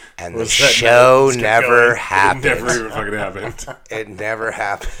 And the show never happened. It never even fucking happened. It never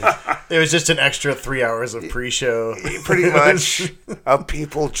happened. It was just an extra 3 hours of pre-show. Pretty much of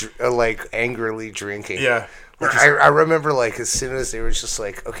people like angrily drinking. Yeah. I remember, like, as soon as they were just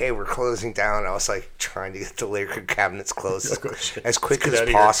like, okay, we're closing down, I was, like, trying to get the liquor cabinets closed as quick as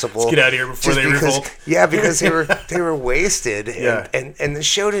possible. Let's get out of here before they revolt. Yeah, because they were wasted, Yeah. and the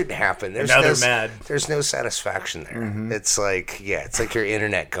show didn't happen. There's now no, they're mad. There's no satisfaction there. It's like, it's like your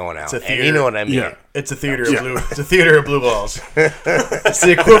internet going out. a And theater. you know what I mean? Yeah. It's a theater of blue. It's a theater of blue balls. It's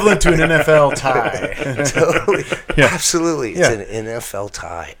the equivalent to an NFL tie. Totally. Yeah. Absolutely. Yeah. It's an NFL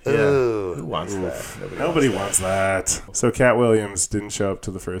tie. Yeah. Ooh. Who wants that? Nobody wants that. So Cat Williams didn't show up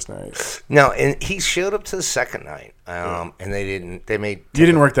to the first night. No, and he showed up to the second night. And they didn't. They made. You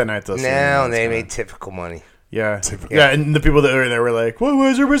didn't work that night though. No, they made typical money. Yeah. Yeah, and the people that were there were like, why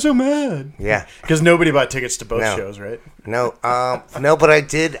is everybody so mad? Yeah. Because nobody bought tickets to both No. shows, right? No, no, but I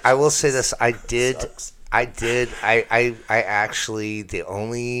did. I will say this. I actually,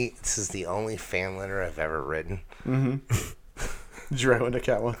 this is the only fan letter I've ever written. Did you write one to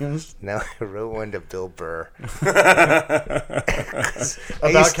Cat Williams? No, I wrote one to Bill Burr.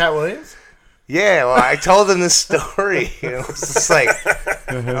 About Cat Williams? Yeah, well, I told him this story. It was just like,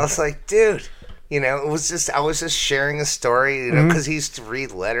 I was like, dude, it was just, I was just sharing a story, because he used to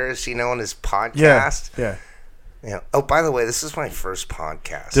read letters, on his podcast. Yeah. Oh, by the way, this is my first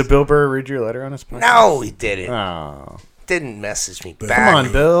podcast. Did Bill Burr read your letter on his podcast? No, he didn't. Oh. Didn't message me back. Come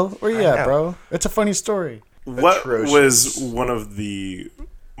on, Bill. Where you I at, know. bro? It's a funny story. What Atrocious. was one of the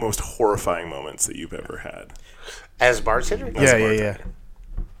most horrifying moments that you've ever had? As bartender? Yeah.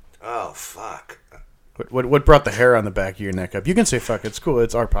 Oh, fuck. What brought the hair on the back of your neck up? You can say fuck. It's cool.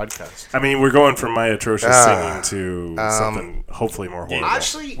 It's our podcast. I mean, we're going from my atrocious singing to something hopefully more horrible.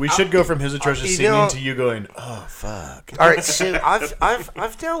 Actually, We should go from his atrocious you singing know- to you going, oh fuck. all right, so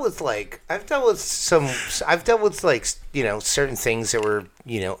I've dealt with certain things that were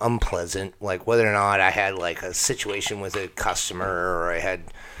unpleasant, like whether or not I had like a situation with a customer, or I had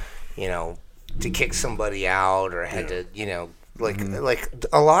to kick somebody out, or I had to like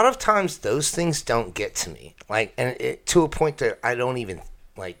a lot of times those things don't get to me, to a point that I don't even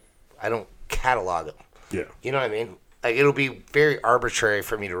I don't catalog them. Yeah. You know what I mean? Like, it'll be very arbitrary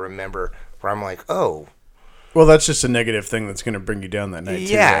for me to remember where I'm like, oh. Well, that's just a negative thing that's going to bring you down that night.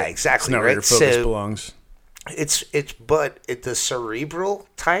 Yeah, too, right? exactly, It's not where right? your focus So- belongs. But the cerebral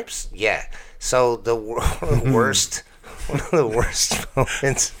types, yeah. So one of the worst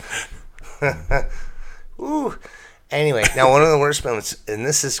moments. Ooh. Anyway, now one of the worst moments, and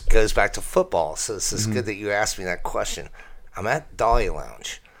goes back to football. So this is good that you asked me that question. I'm at Dolly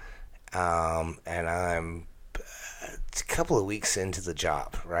Lounge, and I'm a couple of weeks into the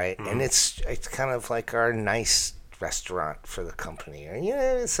job, right? And it's kind of like our nice restaurant for the company. And,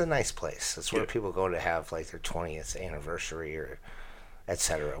 it's a nice place. It's where people go to have like their 20th anniversary or et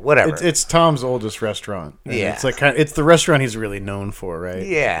cetera, whatever. It's Tom's oldest restaurant. And Yeah. It's like it's the restaurant he's really known for, right?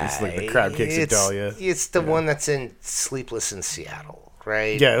 Yeah. It's like the crab cakes at Dahlia. It's the one that's in Sleepless in Seattle,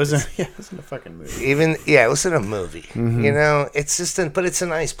 right? Yeah, it was in a fucking movie. It was in a movie. It's just but it's a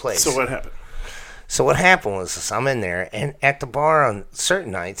nice place. So what happened? So what happened was I'm in there, and at the bar on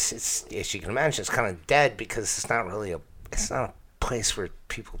certain nights, it's, as you can imagine, it's kind of dead because it's not a place where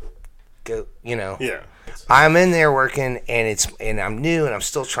people go. Yeah. I'm in there working, and I'm new, and I'm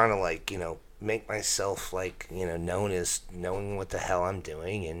still trying to make myself known as knowing what the hell I'm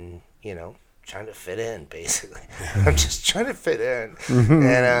doing, and trying to fit in, basically. I'm just trying to fit in.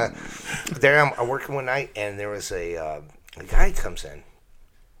 And there I'm working one night, and there was a guy comes in,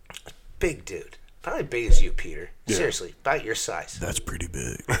 big dude, probably big as you, Peter. Yeah. Seriously, about your size. That's pretty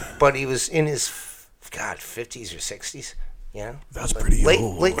big. But he was in his 50s or 60s. That's pretty late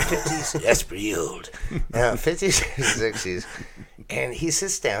old. 50s. That's pretty old. 50s or 60s. And he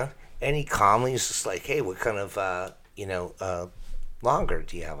sits down, and he calmly is just like, hey, what kind of, lager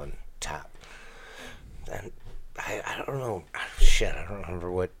do you have on tap? And I don't know. Shit, I don't remember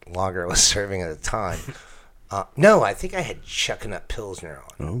what lager I was serving at the time. No, I think I had Chucking Up Pilsner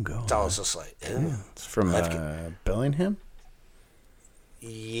on. Oh, God. So I was just like, ew. It's from Bellingham?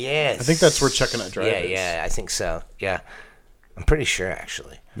 Yes. I think that's where Chucking Up Drive is. Yeah, I think so. Yeah. I'm pretty sure,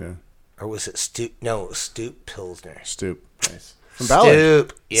 actually. Yeah. Or was it Stoop? No, it was Stoop Pilsner. Stoop. Nice. From Ballard.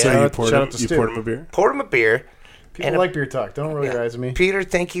 Stoop. Yeah. So you Shout out to Stu. poured him a beer? Poured him a beer. People like beer talk. Don't roll your eyes at me. Peter,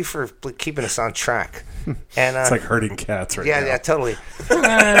 thank you for keeping us on track. And It's like herding cats right now. yeah, totally.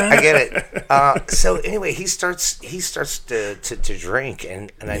 I get it. So anyway, he starts to drink,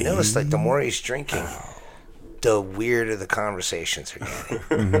 and I noticed the more he's drinking, the weirder the conversations are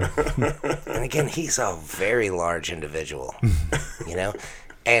getting. And again, he's a very large individual,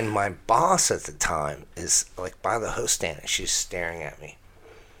 And my boss at the time is by the host stand, and she's staring at me,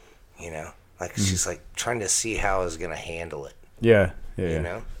 she's trying to see how I was gonna handle it. Yeah.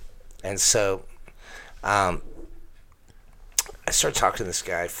 And so I start talking to this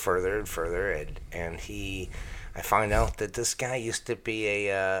guy further and further, and I find out that this guy used to be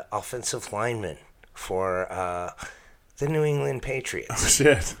a offensive lineman for the New England Patriots. Oh,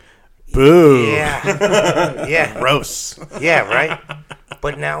 shit. Boo. Yeah. Yeah. Gross. Yeah, right?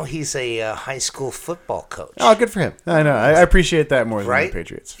 but now he's a high school football coach. Oh, good for him. I know. I appreciate that more than Right? the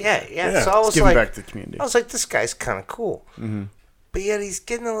Patriots. Yeah. So I was Giving like, back to the community. I was like, this guy's kind of cool. Mm-hmm. But yet he's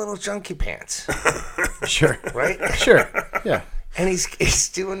getting a little junkie pants, Sure. right? Sure. Yeah. And he's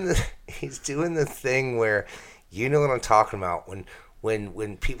doing the thing where, you know what I'm talking about,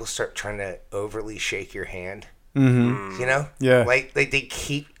 when people start trying to overly shake your hand. Mm-hmm. You know? Yeah. Like they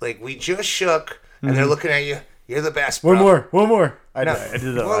keep, like, we just shook and they're looking at you. You're the best, bro. One more. I No. did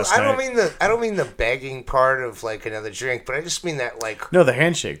that Well, last I don't night. mean the begging part of like another drink, but I just mean that like No, the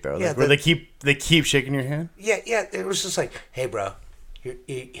handshake though. Yeah, Like, where the- they keep shaking your hand. yeah. It was just like, hey bro,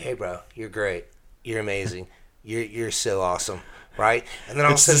 you're great, you're amazing, you're so awesome, right? And then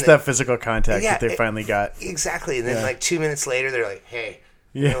all It's of a just sudden, that physical contact Yeah, that they finally got. exactly. And then like 2 minutes later, they're like, hey,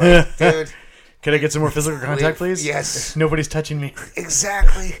 Yeah. You're like, dude, Can I get some more physical contact, please? Yes. Nobody's touching me.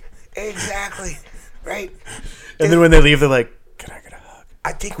 exactly, right. And then when they leave, they're like, "Can I get a hug?"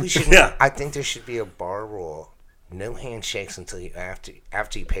 I think we should. Yeah. I think there should be a bar rule: no handshakes until you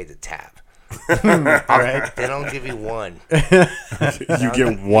after you pay the tab. All right. Then I'll give you one. You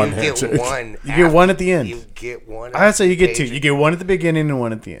get one You handshake. get one. You get one at the end. You get one. I'd say you get two. occasion. You get one at the beginning and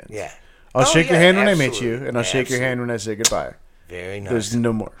one at the end. Yeah. I'll Oh, shake your yeah, hand when I meet you, absolutely. and I'll shake your Absolutely. hand when I say goodbye. Very nice. There's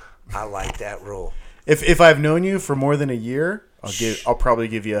no more. I like that rule. If I've known you for more than a year, I'll probably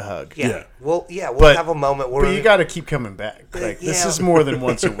give you a hug. Yeah. Yeah. We'll But- have a moment where. But you got to keep coming back. Like this yeah. is more than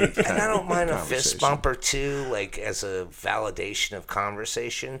once a week. and kind I of don't mind a fist conversation. bump or two, like as a validation of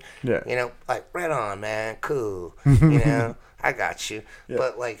conversation. Yeah. You know, like right on, man, cool. You know, I got you.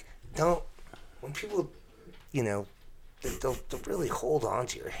 But like, don't when people, you know, they'll really hold on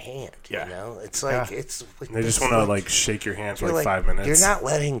to your hand. Yeah. You know, it's like it's. They just want to like shake your hand for You're like 5 minutes. You're not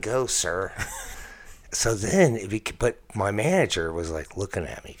letting go, sir. So then, but my manager was like looking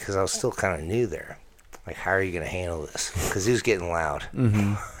at me because I was still kind of new there. Like, how are you going to handle this? Because he was getting loud.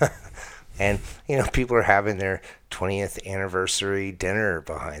 Mm-hmm. And, you know, people are having their 20th anniversary dinner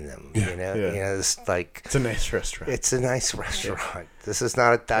behind them. You know, it's like, It's a nice restaurant. it's a nice restaurant. This is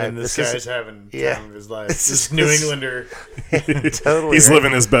not a dive. And this guy's having yeah. time of his life. This This is- New this- Englander totally. He's right.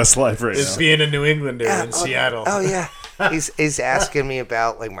 living his best life right is now. being a New Englander Yeah, in Seattle. Oh yeah, he's asking me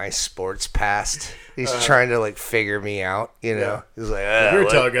about like my sports past. He's trying to like figure me out. You know, he's like, You're a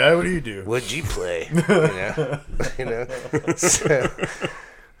what, tall guy. What do you do? what'd you play? You know.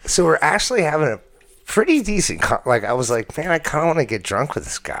 So we're actually having a pretty decent. Like I was like, man, I kind of want to get drunk with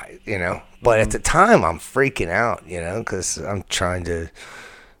this guy. You know, but at the time I'm freaking out. You know, because I'm trying to,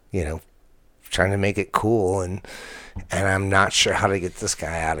 you know, trying to make it cool and I'm not sure how to get this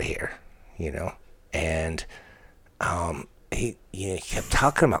guy out of here. You know, and he kept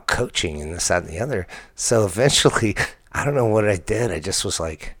talking about coaching and this, that, and the other. So eventually, I don't know what I did. I just was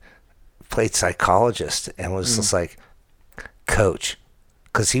like, played psychologist and was just like, coach,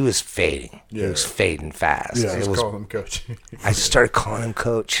 because he was fading. He was fading fast. Yeah. It Just was, call him coach. I just started calling him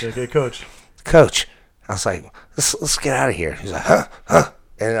coach. Okay, coach. Coach. I was like, let's get out of here. He's like, huh?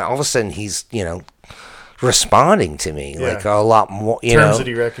 And all of a sudden, he's, you know, responding to me like a lot more, you Terms know. that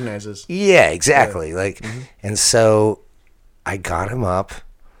he recognizes. Yeah, exactly. Like, and so I got him up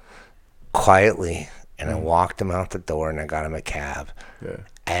quietly, and I walked him out the door, and I got him a cab,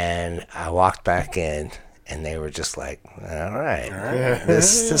 and I walked back in, and they were just like, "All right,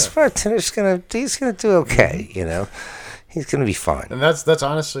 this bartender's he's gonna do okay, you know, he's gonna be fine." And that's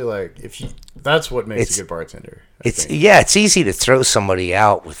honestly like that's what makes a good bartender. I think. It's easy to throw somebody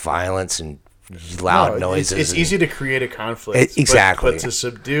out with violence and loud No, noises. It's and- easy to create a conflict. Exactly. But to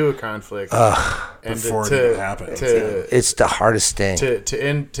subdue a conflict and Before it to even happens. It's the hardest thing. to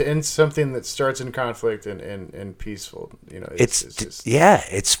end something that starts in conflict and peaceful. You know, It's just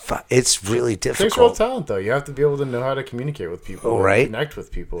it's really takes real difficult. talent though. You have to be able to know how to communicate with people, Right. Connect with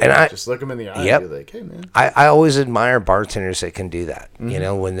people, And I- just look them in the eye Yep. and be like, "Hey, man." I always admire bartenders that can do that. Mm-hmm. You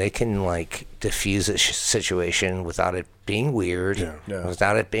know, when they can like diffuse a situation without it being weird, Yeah.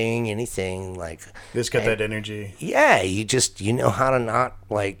 without it being anything like. Just got that energy. Yeah, you know how to not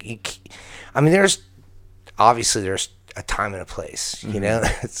like. There's obviously there's a time and a place. You know,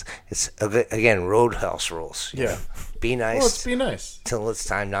 it's again Roadhouse rules. you Yeah. know. Be Well, let's nice be nice. till it's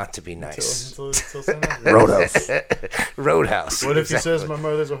time not to be nice. Until someone else- Roadhouse. Roadhouse. What if he says my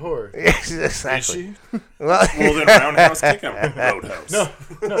mother's a whore? Exactly. Is she? Well, Well, then Roundhouse, kick him. Roadhouse.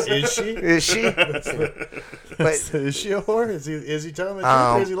 No, is she? is she? But Is she a whore? Is he telling the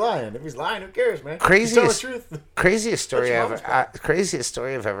truth or is he lying? If he's lying, who cares, man? He's telling the Craziest- truth. craziest story That's your I've mom's craziest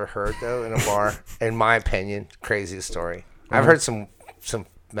story I've ever heard though in a bar, in my opinion, craziest story. I've heard some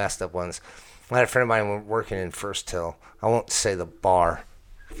messed up ones. I had a friend of mine working in First Hill. I won't say the bar,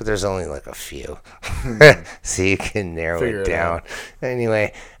 but there's only like a few, so you can narrow Figure it it down. out.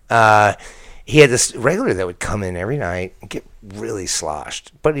 Anyway, he had this regular that would come in every night and get really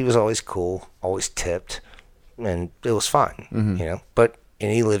sloshed, but he was always cool, always tipped, and it was fun, you know.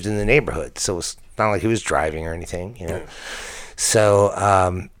 And he lived in the neighborhood, so it was not like he was driving or anything, you know. Yeah.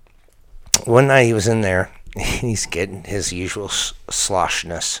 So one night he was in there, and he's getting his usual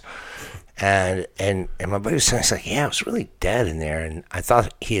sloshness. And my buddy was saying, he's like, yeah, it was really dead in there. And I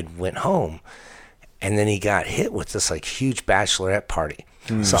thought he had went home. And then he got hit with this, like, huge bachelorette party.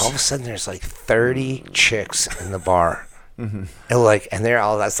 So all of a sudden there's, like, 30 chicks in the bar. And, like, and they're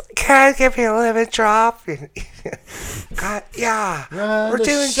all that's like, can I give me a lemon drop? God, yeah, we're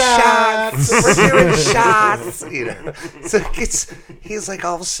doing shots. We're doing shots. You know, so he's like,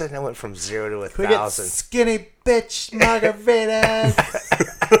 all of a sudden I went from 0 to 1,000. Skinny bitch margaritas.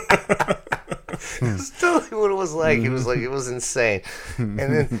 That's totally what it was like. It was insane. And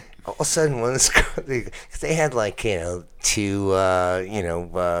then all of a sudden, one of the they had like, you know, 2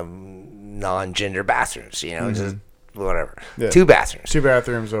 non-gender bathrooms. You know, just whatever. Yeah. 2 bathrooms. 2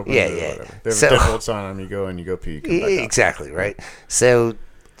 bathrooms open. Yeah, or yeah. Whatever. They have So- defaults on them. You go and you go pee. You come back out. Exactly, right? So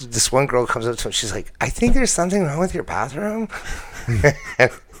this one girl comes up to him. She's like, I think there's something wrong with your bathroom.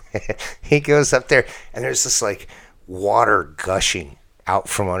 He goes up there, and there's this, like, water gushing out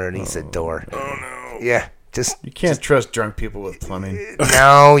from underneath the door. Oh no. Yeah, just, You can't trust drunk people with plumbing.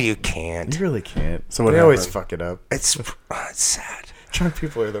 no, you can't. You really can't. So what They always happened? fuck it up. It's sad. Drunk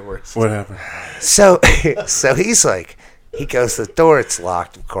people are the worst. What happened? So he's like, he goes to the door. It's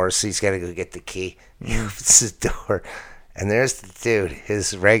locked, of course. So he's got to go get the key. He opens the door, and there's the dude,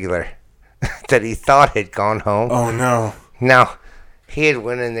 his regular, that he thought had gone home. Oh no. No, he had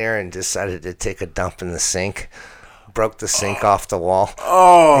went in there and decided to take a dump in the sink. Broke the sink off the wall.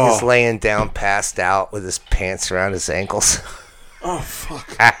 Oh. He's laying down, passed out with his pants around his ankles. Oh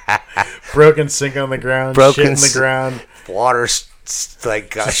fuck. Broken sink on the ground. Broken Shit in the s- ground. Water's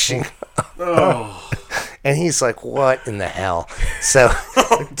like gushing. Oh. And he's like, what in the hell? So,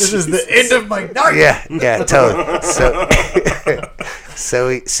 This is the end of my night. yeah, totally.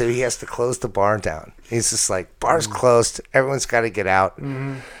 So he has to close the bar down. He's just like, bar's closed. Everyone's got to get out.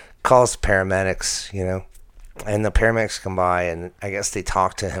 Calls the paramedics, you know. And the paramedics come by, and I guess they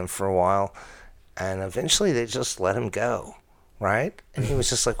talk to him for a while. And eventually they just let him go, right? And he was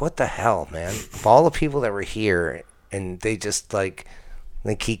just like, what the hell, man? Of all the people that were here, and they just, like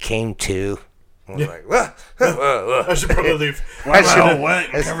he came to. I was like, I should probably leave. Why am I should've- all wet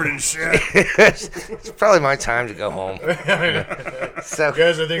and covered in shit? it's probably my time to go home. So,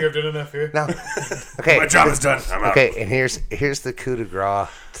 Guys, I think I've done enough here. no. Okay. My job is done. I'm out. Okay, and here's the coup de grace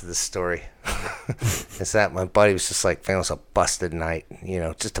to the story. Is that my buddy was just like, man, it was a busted night, you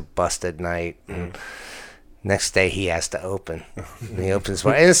know, just a busted night. And next day he has to open. And he opens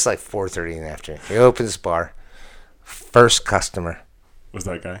bar, and it's like 4:30 in the afternoon. He opens bar. First customer. Was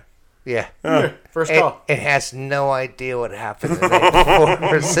that guy? Yeah. Here, first call. It has no idea what happened the night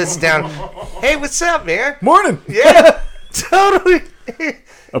before. Sits down. Hey, what's up, man? Morning. Yeah, totally.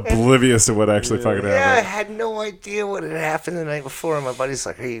 Oblivious to what actually fucking Yeah, I happened. had no idea what had happened the night before. And my buddy's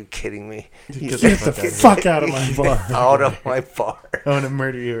like, are you kidding me? Get the fuck out of here. Fuck out of my bar. Out of my bar. I want to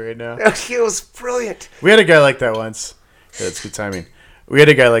murder you right now. It was brilliant. We had a guy like that once. Yeah, that's good timing. We had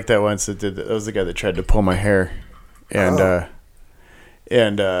a guy like that once that was the guy that tried to pull my hair, and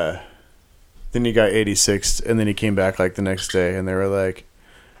then he got 86'd, and then he came back like the next day, and they were like,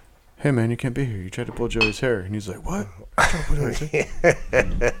 "Hey man, you can't be here. You tried to pull Joey's hair," and he's like, "What?"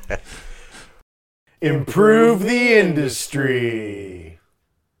 Improve the industry.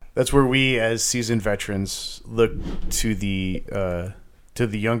 That's where we, as seasoned veterans, look to the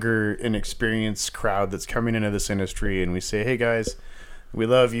younger, inexperienced crowd that's coming into this industry, and we say, "Hey guys, we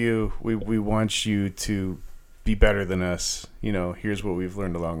love you. We want you to be better than us. You know, here's what we've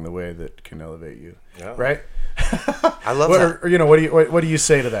learned along the way that can elevate you." Yeah. Right? I love What, that. or, what do you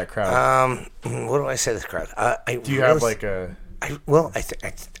say to that crowd? What do I say to the crowd? Do you have like a? I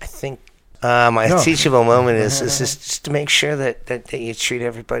think my teachable moment is just to make sure that you treat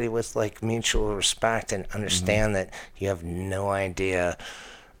everybody with like mutual respect and understand that you have no idea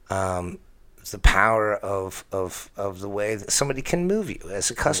the power of the way that somebody can move you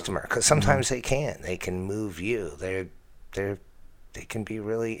as a customer, because sometimes they can move you. They can be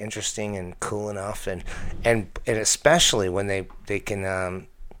really interesting and cool enough, and especially when they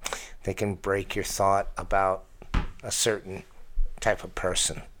can break your thought about a certain type of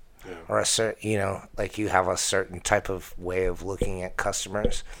person. Yeah. Or a certain, like you have a certain type of way of looking at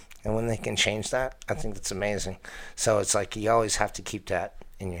customers, and when they can change that, I think that's amazing. So it's like you always have to keep that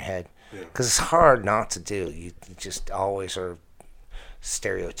in your head, because it's hard not to do. You just always are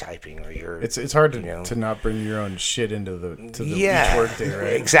stereotyping or you're. It's hard to you know. to not bring your own shit into the Yeah, each work day,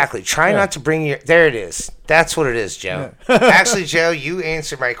 right? exactly. Try not to bring your. There it is. That's what it is, Joe. Actually, Joe, you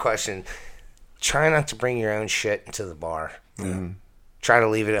answered my question. Try not to bring your own shit into the bar. Mm-hmm. Try to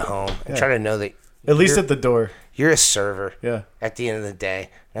leave it at home and try to know that At least at the door. you're a server. Yeah. At the end of the day.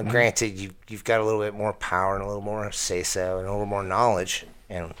 Now, granted, you've got a little bit more power and a little more say so and a little more knowledge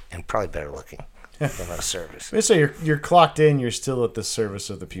and probably better looking than most servers. Let's say you're clocked in. You're still at the service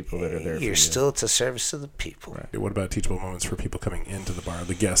of the people that are there. You're still at the service of the people. Right. What about teachable moments for people coming into the bar,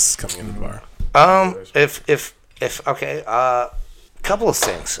 the guests coming into the bar? If okay, couple of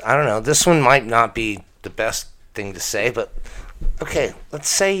things. I don't know. This one might not be the best thing to say, but okay. Let's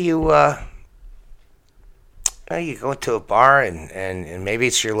say you go to a bar and maybe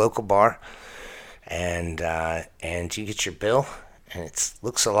it's your local bar, and you get your bill and it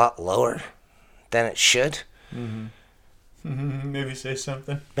looks a lot lower than it should. Maybe say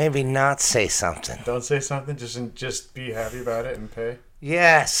something. Maybe not say something. Don't say something. Just be happy about it and pay.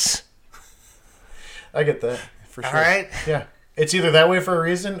 Yes. I get that for sure. All right. Yeah. It's either that way for a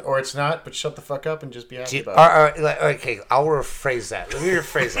reason or it's not. But shut the fuck up and just be happy about it. Okay, I'll rephrase that. Let me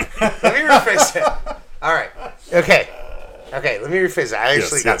rephrase that. All right. Okay. Let me rephrase that. I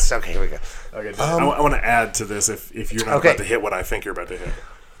actually got stuck. Okay, here we go. Okay. I want to add to this if you're not about to hit what I think you're about to hit.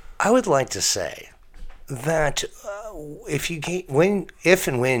 I would like to say that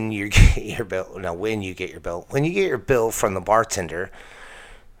when you get your bill from the bartender,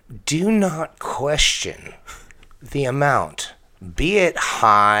 do not question the amount, be it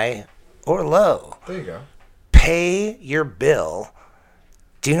high or low. There you go. Pay your bill.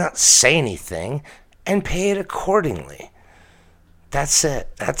 Do not say anything, and pay it accordingly. That's it.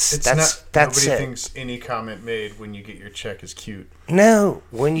 That's Nobody it. thinks any comment made when you get your check is cute. No,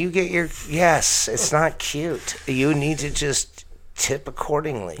 when you get yes, it's not cute. You need to just tip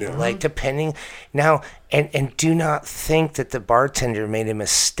accordingly. Yeah. Like depending now, and do not think that the bartender made a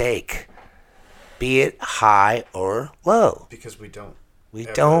mistake, be it high or low. Because we don't. We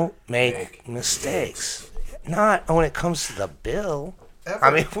don't make mistakes. Not when it comes to the bill. Ever.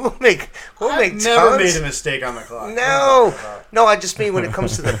 I mean, we'll make I've never tons. made a mistake on the clock. No, I just mean when it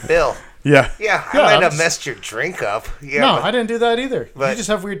comes to the bill. Yeah. Yeah, I might have messed your drink up. Yeah, No, but I didn't do that either. You but- just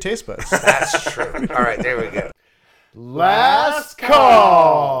have weird taste buds. that's true. All right, there we go. Last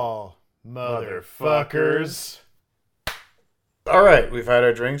call, motherfuckers. All right, we've had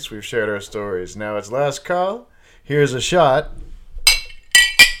our drinks. We've shared our stories. Now it's last call. Here's a shot.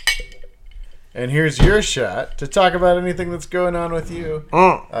 And here's your shot to talk about anything that's going on with you.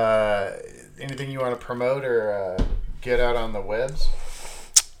 Anything you want to promote or get out on the webs?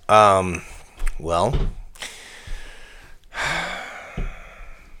 Well,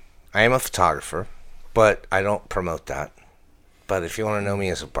 I am a photographer, but I don't promote that. But if you want to know me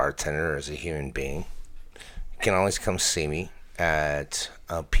as a bartender or as a human being, you can always come see me at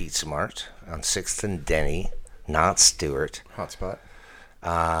Pizza Mart on 6th and Denny, not Stewart. Hotspot.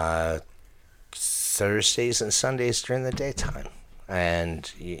 Thursdays and Sundays during the daytime.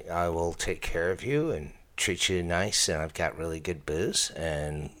 And I will take care of you and treat you nice, and I've got really good booze,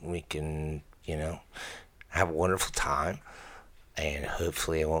 and we can, have a wonderful time, and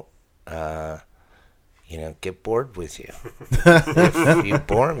hopefully I won't, get bored with you. If you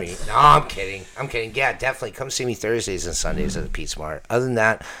bore me. No, I'm kidding. Yeah, definitely come see me Thursdays and Sundays at the Pizza Mart. Other than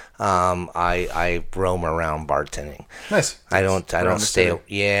that, I roam around bartending. Nice. I don't stay. city.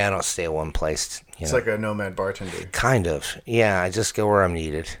 Yeah, I don't stay at one place. It's like a nomad bartender. Kind of. Yeah, I just go where I'm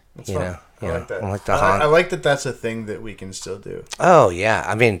needed. That's you fun. know. I like that. I'm like the I like that that's a thing that we can still do. Oh yeah.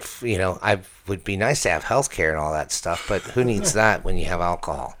 I mean, I would be nice to have health care and all that stuff, but who needs that when you have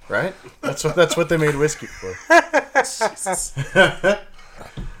alcohol? Right? That's what they made whiskey for.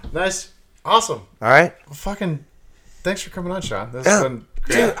 Nice. Awesome. All right. Well, fucking thanks for coming on, Sean. This has been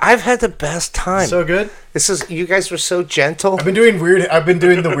great. Dude, I've had the best time. So good. You guys were so gentle. I've been doing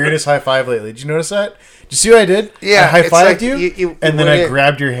the weirdest high five lately. Did you notice that? Did you see what I did? Yeah, I high it's fived like you, you and then went I in.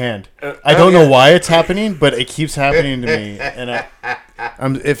 grabbed your hand. I don't know why it's happening, but it keeps happening to me.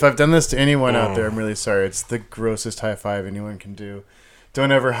 And if I've done this to anyone out there, I'm really sorry. It's the grossest high five anyone can do.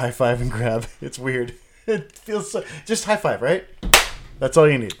 Don't ever high five and grab. It's weird. It feels so. Just high five, right? That's all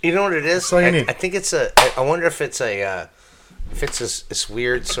you need. You know what it is? That's all you need. I think it's a. I wonder if it's this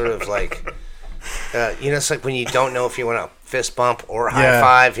weird sort of like. It's like when you don't know if you want to fist bump or high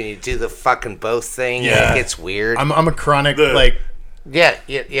five, and you do the fucking both thing. Yeah. And it gets weird. I'm a chronic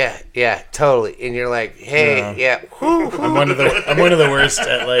Yeah, totally. And you're like, hey, yeah. I'm one of the worst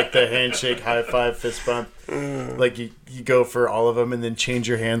at like the handshake, high five, fist bump. Like you go for all of them and then change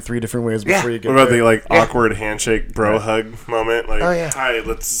your hand 3 different ways before you get What about there. the like awkward handshake bro hug moment? Like, hi,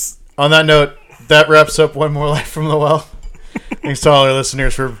 let's. On that note, that wraps up one more Life from the Well. Thanks to all our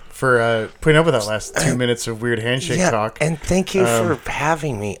listeners for putting up with that last 2 minutes of weird handshake talk. And thank you for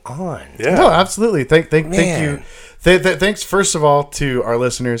having me on. Yeah. No, absolutely. Thank you. Thanks first of all to our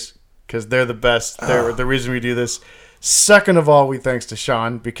listeners because they're the best. They're the reason we do this. Second of all, we thanks to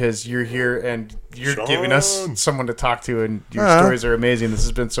Sean because you're here and you're giving us someone to talk to, and your stories are amazing. This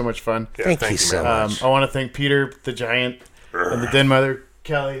has been so much fun. Yeah, thank you so much. I want to thank Peter, the giant, and the Den Mother,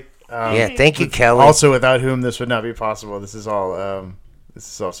 Kelly. Thank you, Kelly. Also, without whom this would not be possible. This is all. This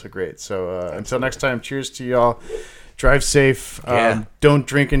is also great. So until next time, cheers to y'all. Drive safe. Don't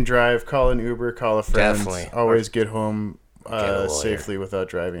drink and drive. Call an Uber. Call a friend. Definitely. Always get home a lawyer. safely without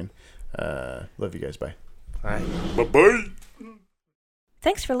driving. Love you guys. Bye. All right. Bye-bye.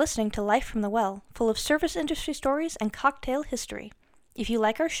 Thanks for listening to Life from the Well, full of service industry stories and cocktail history. If you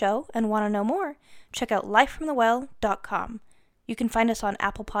like our show and want to know more, check out lifefromthewell.com. You can find us on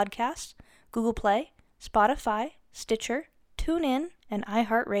Apple Podcasts, Google Play, Spotify, Stitcher, TuneIn, and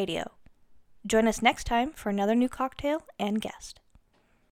iHeartRadio. Join us next time for another new cocktail and guest.